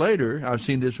sooner or later. I've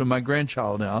seen this with my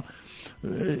grandchild now.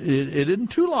 It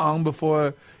isn't too long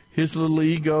before his little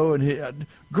ego and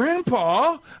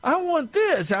Grandpa, I want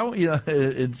this.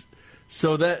 It's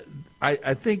so that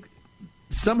I think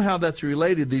somehow that's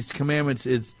related. These commandments,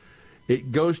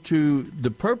 it goes to the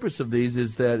purpose of these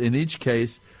is that in each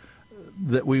case,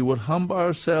 that we would humble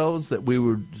ourselves, that we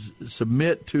would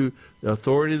submit to the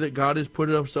authority that God has put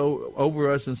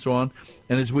over us and so on.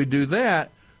 And as we do that,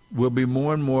 we'll be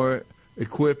more and more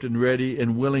equipped and ready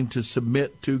and willing to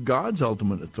submit to God's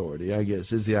ultimate authority, I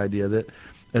guess, is the idea that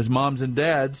as moms and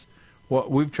dads,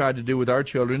 what we've tried to do with our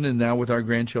children and now with our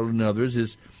grandchildren and others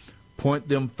is point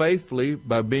them faithfully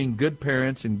by being good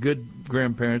parents and good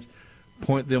grandparents,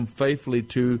 point them faithfully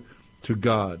to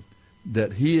God,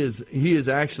 that He is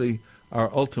actually our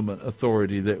ultimate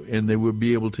authority, and they will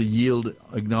be able to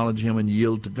acknowledge Him and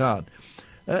yield to God.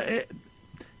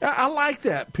 I like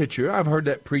that picture. I've heard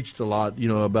that preached a lot,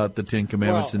 about the Ten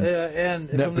Commandments and that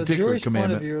from particular the Jewish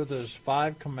commandment. Point of view, there's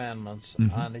 5 commandments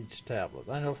on each tablet.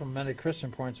 I know from many Christian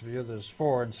points of view, there's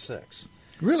 4 and 6.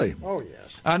 Really? Oh,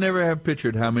 yes. I never have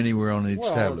pictured how many were on each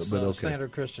tablet, but okay.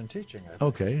 Standard Christian teaching, I think.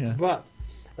 Okay, yeah. But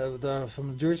from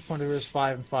the Jewish point of view, it's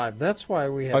 5 and 5. That's why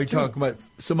we have. Are you talking about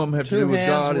some of them have to do with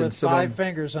God and some 5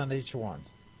 fingers on each one?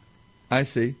 I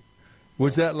see.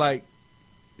 Was that like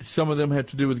some of them have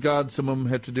to do with God, some of them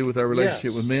have to do with our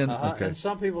relationship with men? Okay. And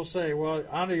some people say, well,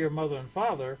 honor your mother and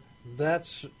father.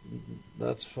 That's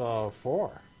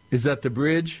 4. Is that the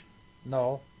bridge?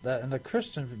 No, that in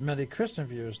many Christian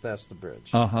views, that's the bridge.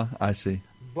 I see.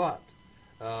 But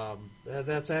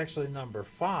that's actually number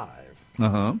 5.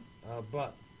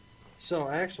 But so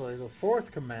actually, the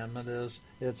 4th commandment is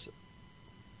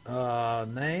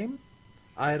name,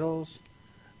 idols,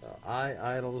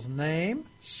 idols name,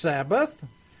 Sabbath,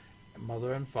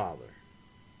 mother and father,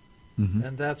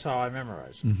 and that's how I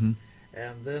memorize it.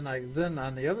 And then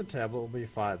on the other tablet will be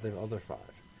 5, the other 5.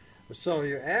 So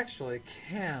you actually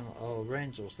can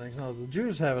arrange those things. Now the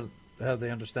Jews have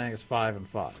the understanding it's 5 and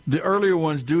 5. The earlier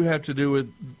ones do have to do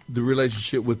with the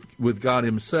relationship with God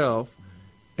Himself.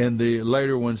 And the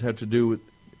later ones have to do with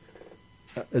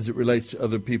as it relates to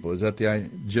other people. Is that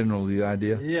generally the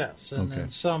idea? Yes, and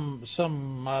in some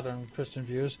modern Christian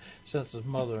views, since it's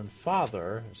mother and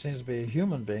father, it seems to be a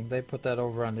human being, they put that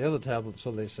over on the other tablet, so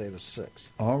they say the 6.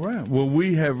 All right. Well,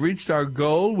 we have reached our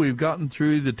goal. We've gotten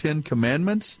through the 10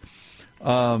 Commandments.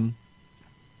 And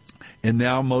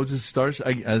now Moses starts,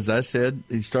 as I said,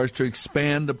 he starts to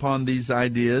expand upon these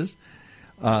ideas.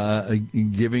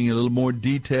 Giving a little more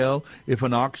detail. If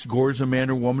an ox gores a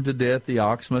man or woman to death, the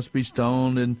ox must be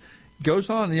stoned, and goes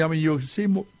on. I mean, you'll see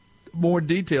more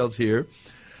details here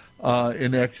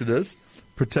in Exodus.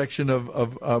 Protection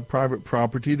of private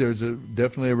property. There's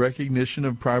definitely a recognition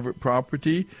of private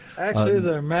property. Actually,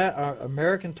 the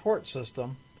American tort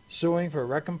system, suing for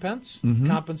recompense,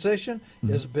 compensation,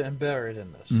 has been buried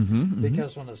in this.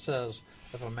 Because when it says,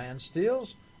 if a man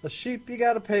steals a sheep, you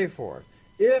got to pay for it.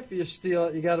 If you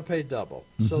steal, you got to pay double.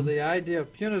 So the idea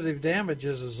of punitive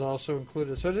damages is also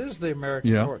included. So it is the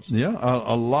American tort system. Yeah,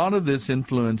 a lot of this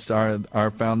influenced our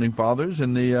founding fathers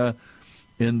in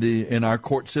our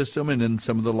court system and in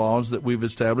some of the laws that we've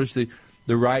established.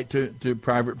 the right to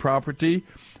private property,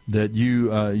 that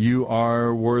you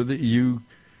are worthy, you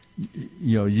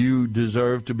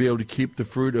deserve to be able to keep the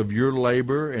fruit of your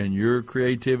labor and your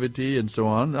creativity and so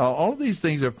on. All of these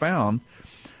things are found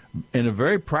in a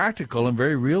very practical and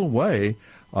very real way.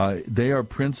 They are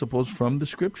principles from the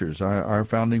Scriptures. Our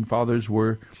founding fathers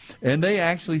were, and they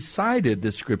actually cited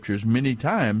the Scriptures many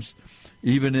times,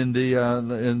 even in the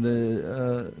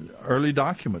early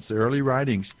documents, the early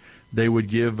writings. They would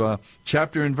give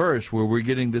chapter and verse where we're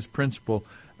getting this principle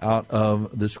out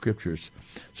of the Scriptures.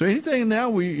 So anything now,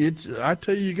 I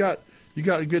tell you, you got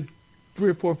a good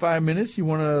 3 or 4 or 5 minutes. You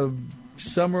want to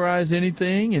summarize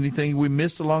anything we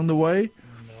missed along the way?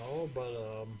 No, but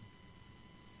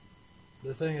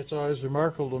the thing that's always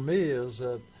remarkable to me is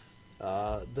that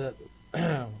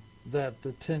that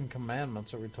the Ten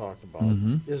Commandments that we talked about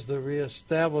is the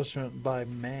reestablishment by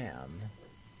man.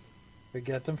 We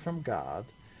get them from God,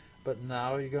 but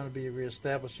now you're going to be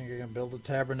reestablishing. You're going to build a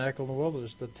tabernacle in the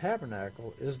wilderness. The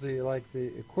tabernacle is the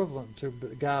equivalent to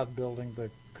God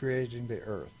creating the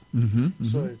earth.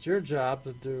 So it's your job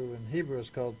to do. In Hebrew, it's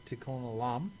called tikkun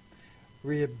olam,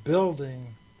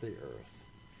 rebuilding the earth.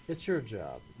 It's your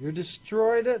job. You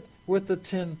destroyed it with the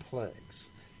 10 plagues.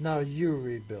 Now you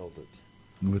rebuild it.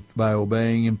 By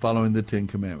obeying and following the 10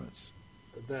 Commandments.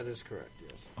 That is correct,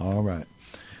 yes. All right.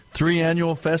 3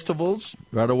 annual festivals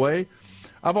right away.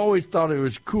 I've always thought it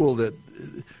was cool that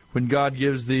when God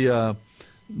gives the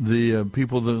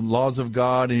people the laws of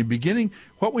God in the beginning,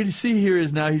 what we see here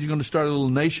is now he's going to start a little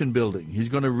nation building. He's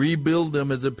going to rebuild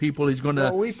them as a people. He's going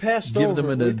to give them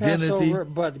an identity.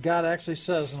 But God actually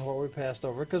says in what we passed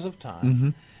over because of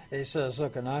time, he says,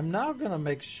 look, and I'm now going to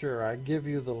make sure I give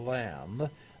you the land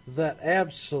that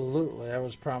absolutely I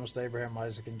was promised to Abraham,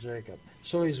 Isaac, and Jacob.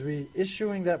 So he's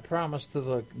reissuing that promise to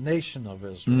the nation of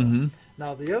Israel.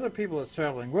 Now, the other people that's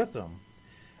traveling with them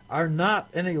are not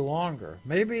any longer,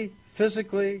 maybe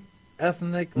physically,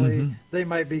 ethnically, they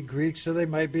might be Greeks or they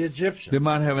might be Egyptians. They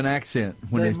might have an accent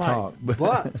when they talk.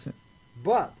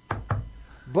 But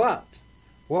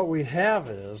what we have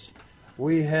is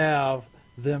we have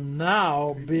them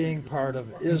now being part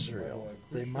of Israel.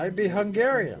 They might be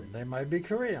Hungarian, they might be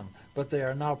Korean, but they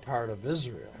are now part of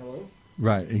Israel.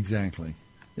 Right, exactly.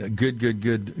 Yeah,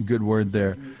 good word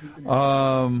there.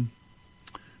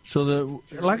 So,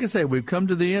 like I say, we've come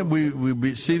to the end.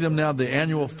 We see them now. The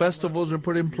annual festivals are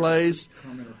put in place.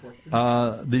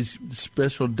 These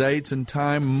special dates and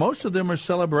time. Most of them are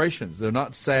celebrations. They're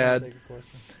not sad.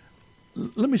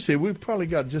 Let me see. We've probably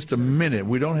got just a minute.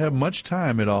 We don't have much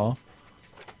time at all.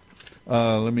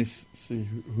 Let me see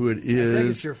who it is. I think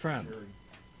it's your friend.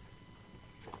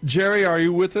 Jerry, are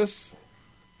you with us?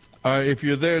 If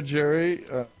you're there, Jerry.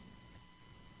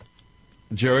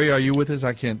 Jerry, are you with us?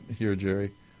 I can't hear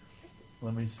Jerry.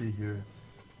 Let me see here.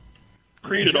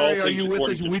 Jerry, are you with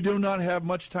us? We do not have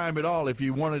much time at all. If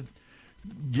you want to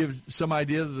give some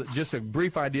idea, just a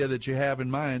brief idea that you have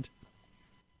in mind.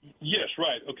 Yes,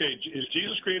 right. Okay,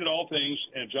 Jesus created all things,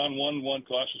 and John 1:1,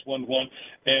 Colossians 1:1,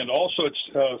 and also it's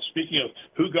speaking of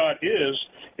who God is.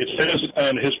 It says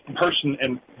on his person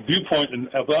and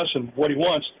viewpoint of us and what he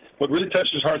wants. What really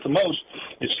touches his heart the most,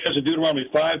 it says in Deuteronomy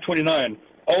 5:29.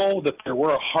 Oh, that there were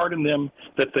a heart in them,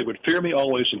 that they would fear me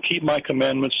always and keep my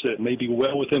commandments, that it may be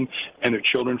well with them and their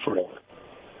children forever.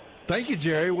 Thank you,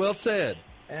 Jerry. Well said.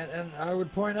 And I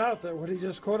would point out that what he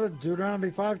just quoted,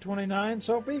 Deuteronomy 5:29,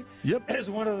 Soapy,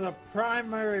 is one of the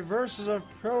primary verses of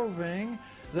proving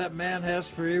that man has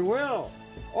free will.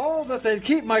 Oh, that they'd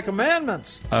keep my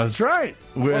commandments. That's right.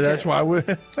 Okay. That's why we're...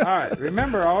 All right.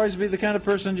 Remember, always be the kind of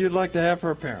person you'd like to have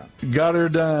for a parent. Got her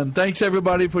done. Thanks,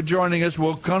 everybody, for joining us.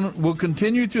 We'll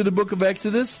continue through the book of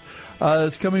Exodus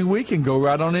this coming week and go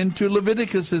right on into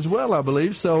Leviticus as well, I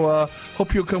believe. So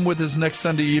hope you'll come with us next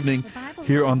Sunday evening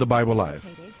here on the Bible Live.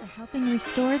 For helping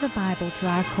restore the Bible to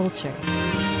our culture.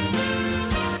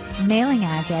 Mailing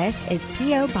address is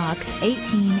P.O. Box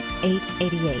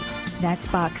 18888. That's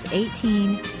Box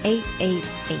 18888,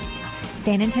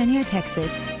 San Antonio,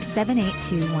 Texas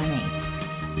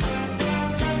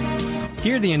 78218.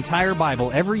 Hear the entire Bible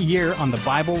every year on the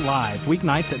Bible Live,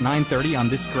 weeknights at 9:30 on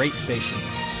this great station.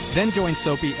 Then join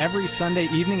Soapy every Sunday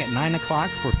evening at 9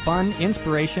 o'clock for fun,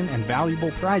 inspiration, and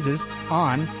valuable prizes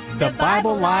on the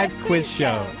Bible Live Quiz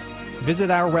Show.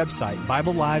 Visit our website,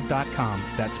 BibleLive.com.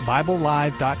 That's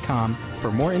BibleLive.com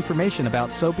for more information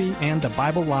about Soapy and the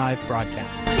Bible Live broadcast.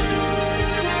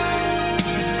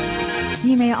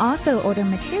 You may also order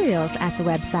materials at the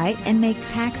website and make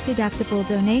tax-deductible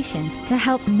donations to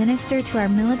help minister to our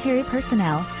military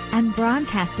personnel and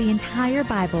broadcast the entire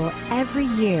Bible every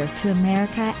year to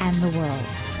America and the world.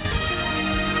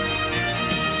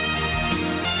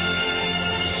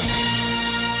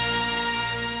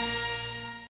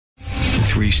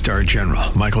 3-star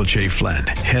general Michael J. Flynn,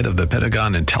 head of the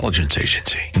Pentagon Intelligence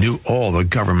Agency, knew all the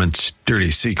government's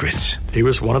dirty secrets. He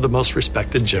was one of the most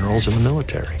respected generals in the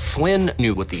military. Flynn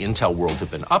knew what the intel world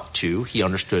had been up to. He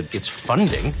understood its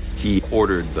funding. He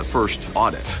ordered the first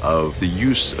audit of the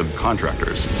use of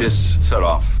contractors. This set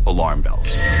off alarm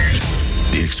bells.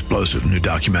 The explosive new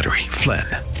documentary, Flynn,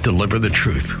 Deliver the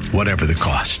Truth, Whatever the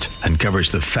Cost,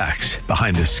 uncovers the facts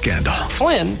behind this scandal.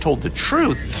 Flynn told the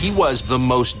truth. He was the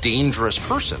most dangerous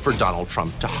person for Donald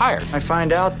Trump to hire. I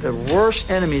find out the worst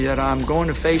enemy that I'm going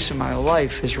to face in my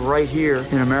life is right here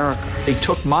in America. They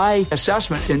took my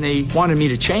assessment and they wanted me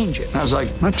to change it. And I was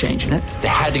like, I'm not changing it. They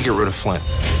had to get rid of Flynn.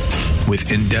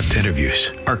 With in-depth interviews,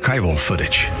 archival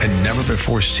footage, and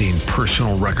never-before-seen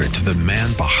personal records of the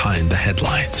man behind the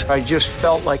headlines. I just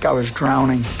felt like I was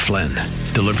drowning. Flynn,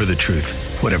 Deliver the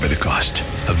Truth, Whatever the Cost.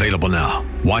 Available now.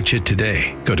 Watch it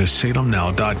today. Go to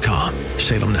salemnow.com.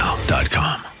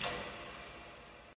 salemnow.com.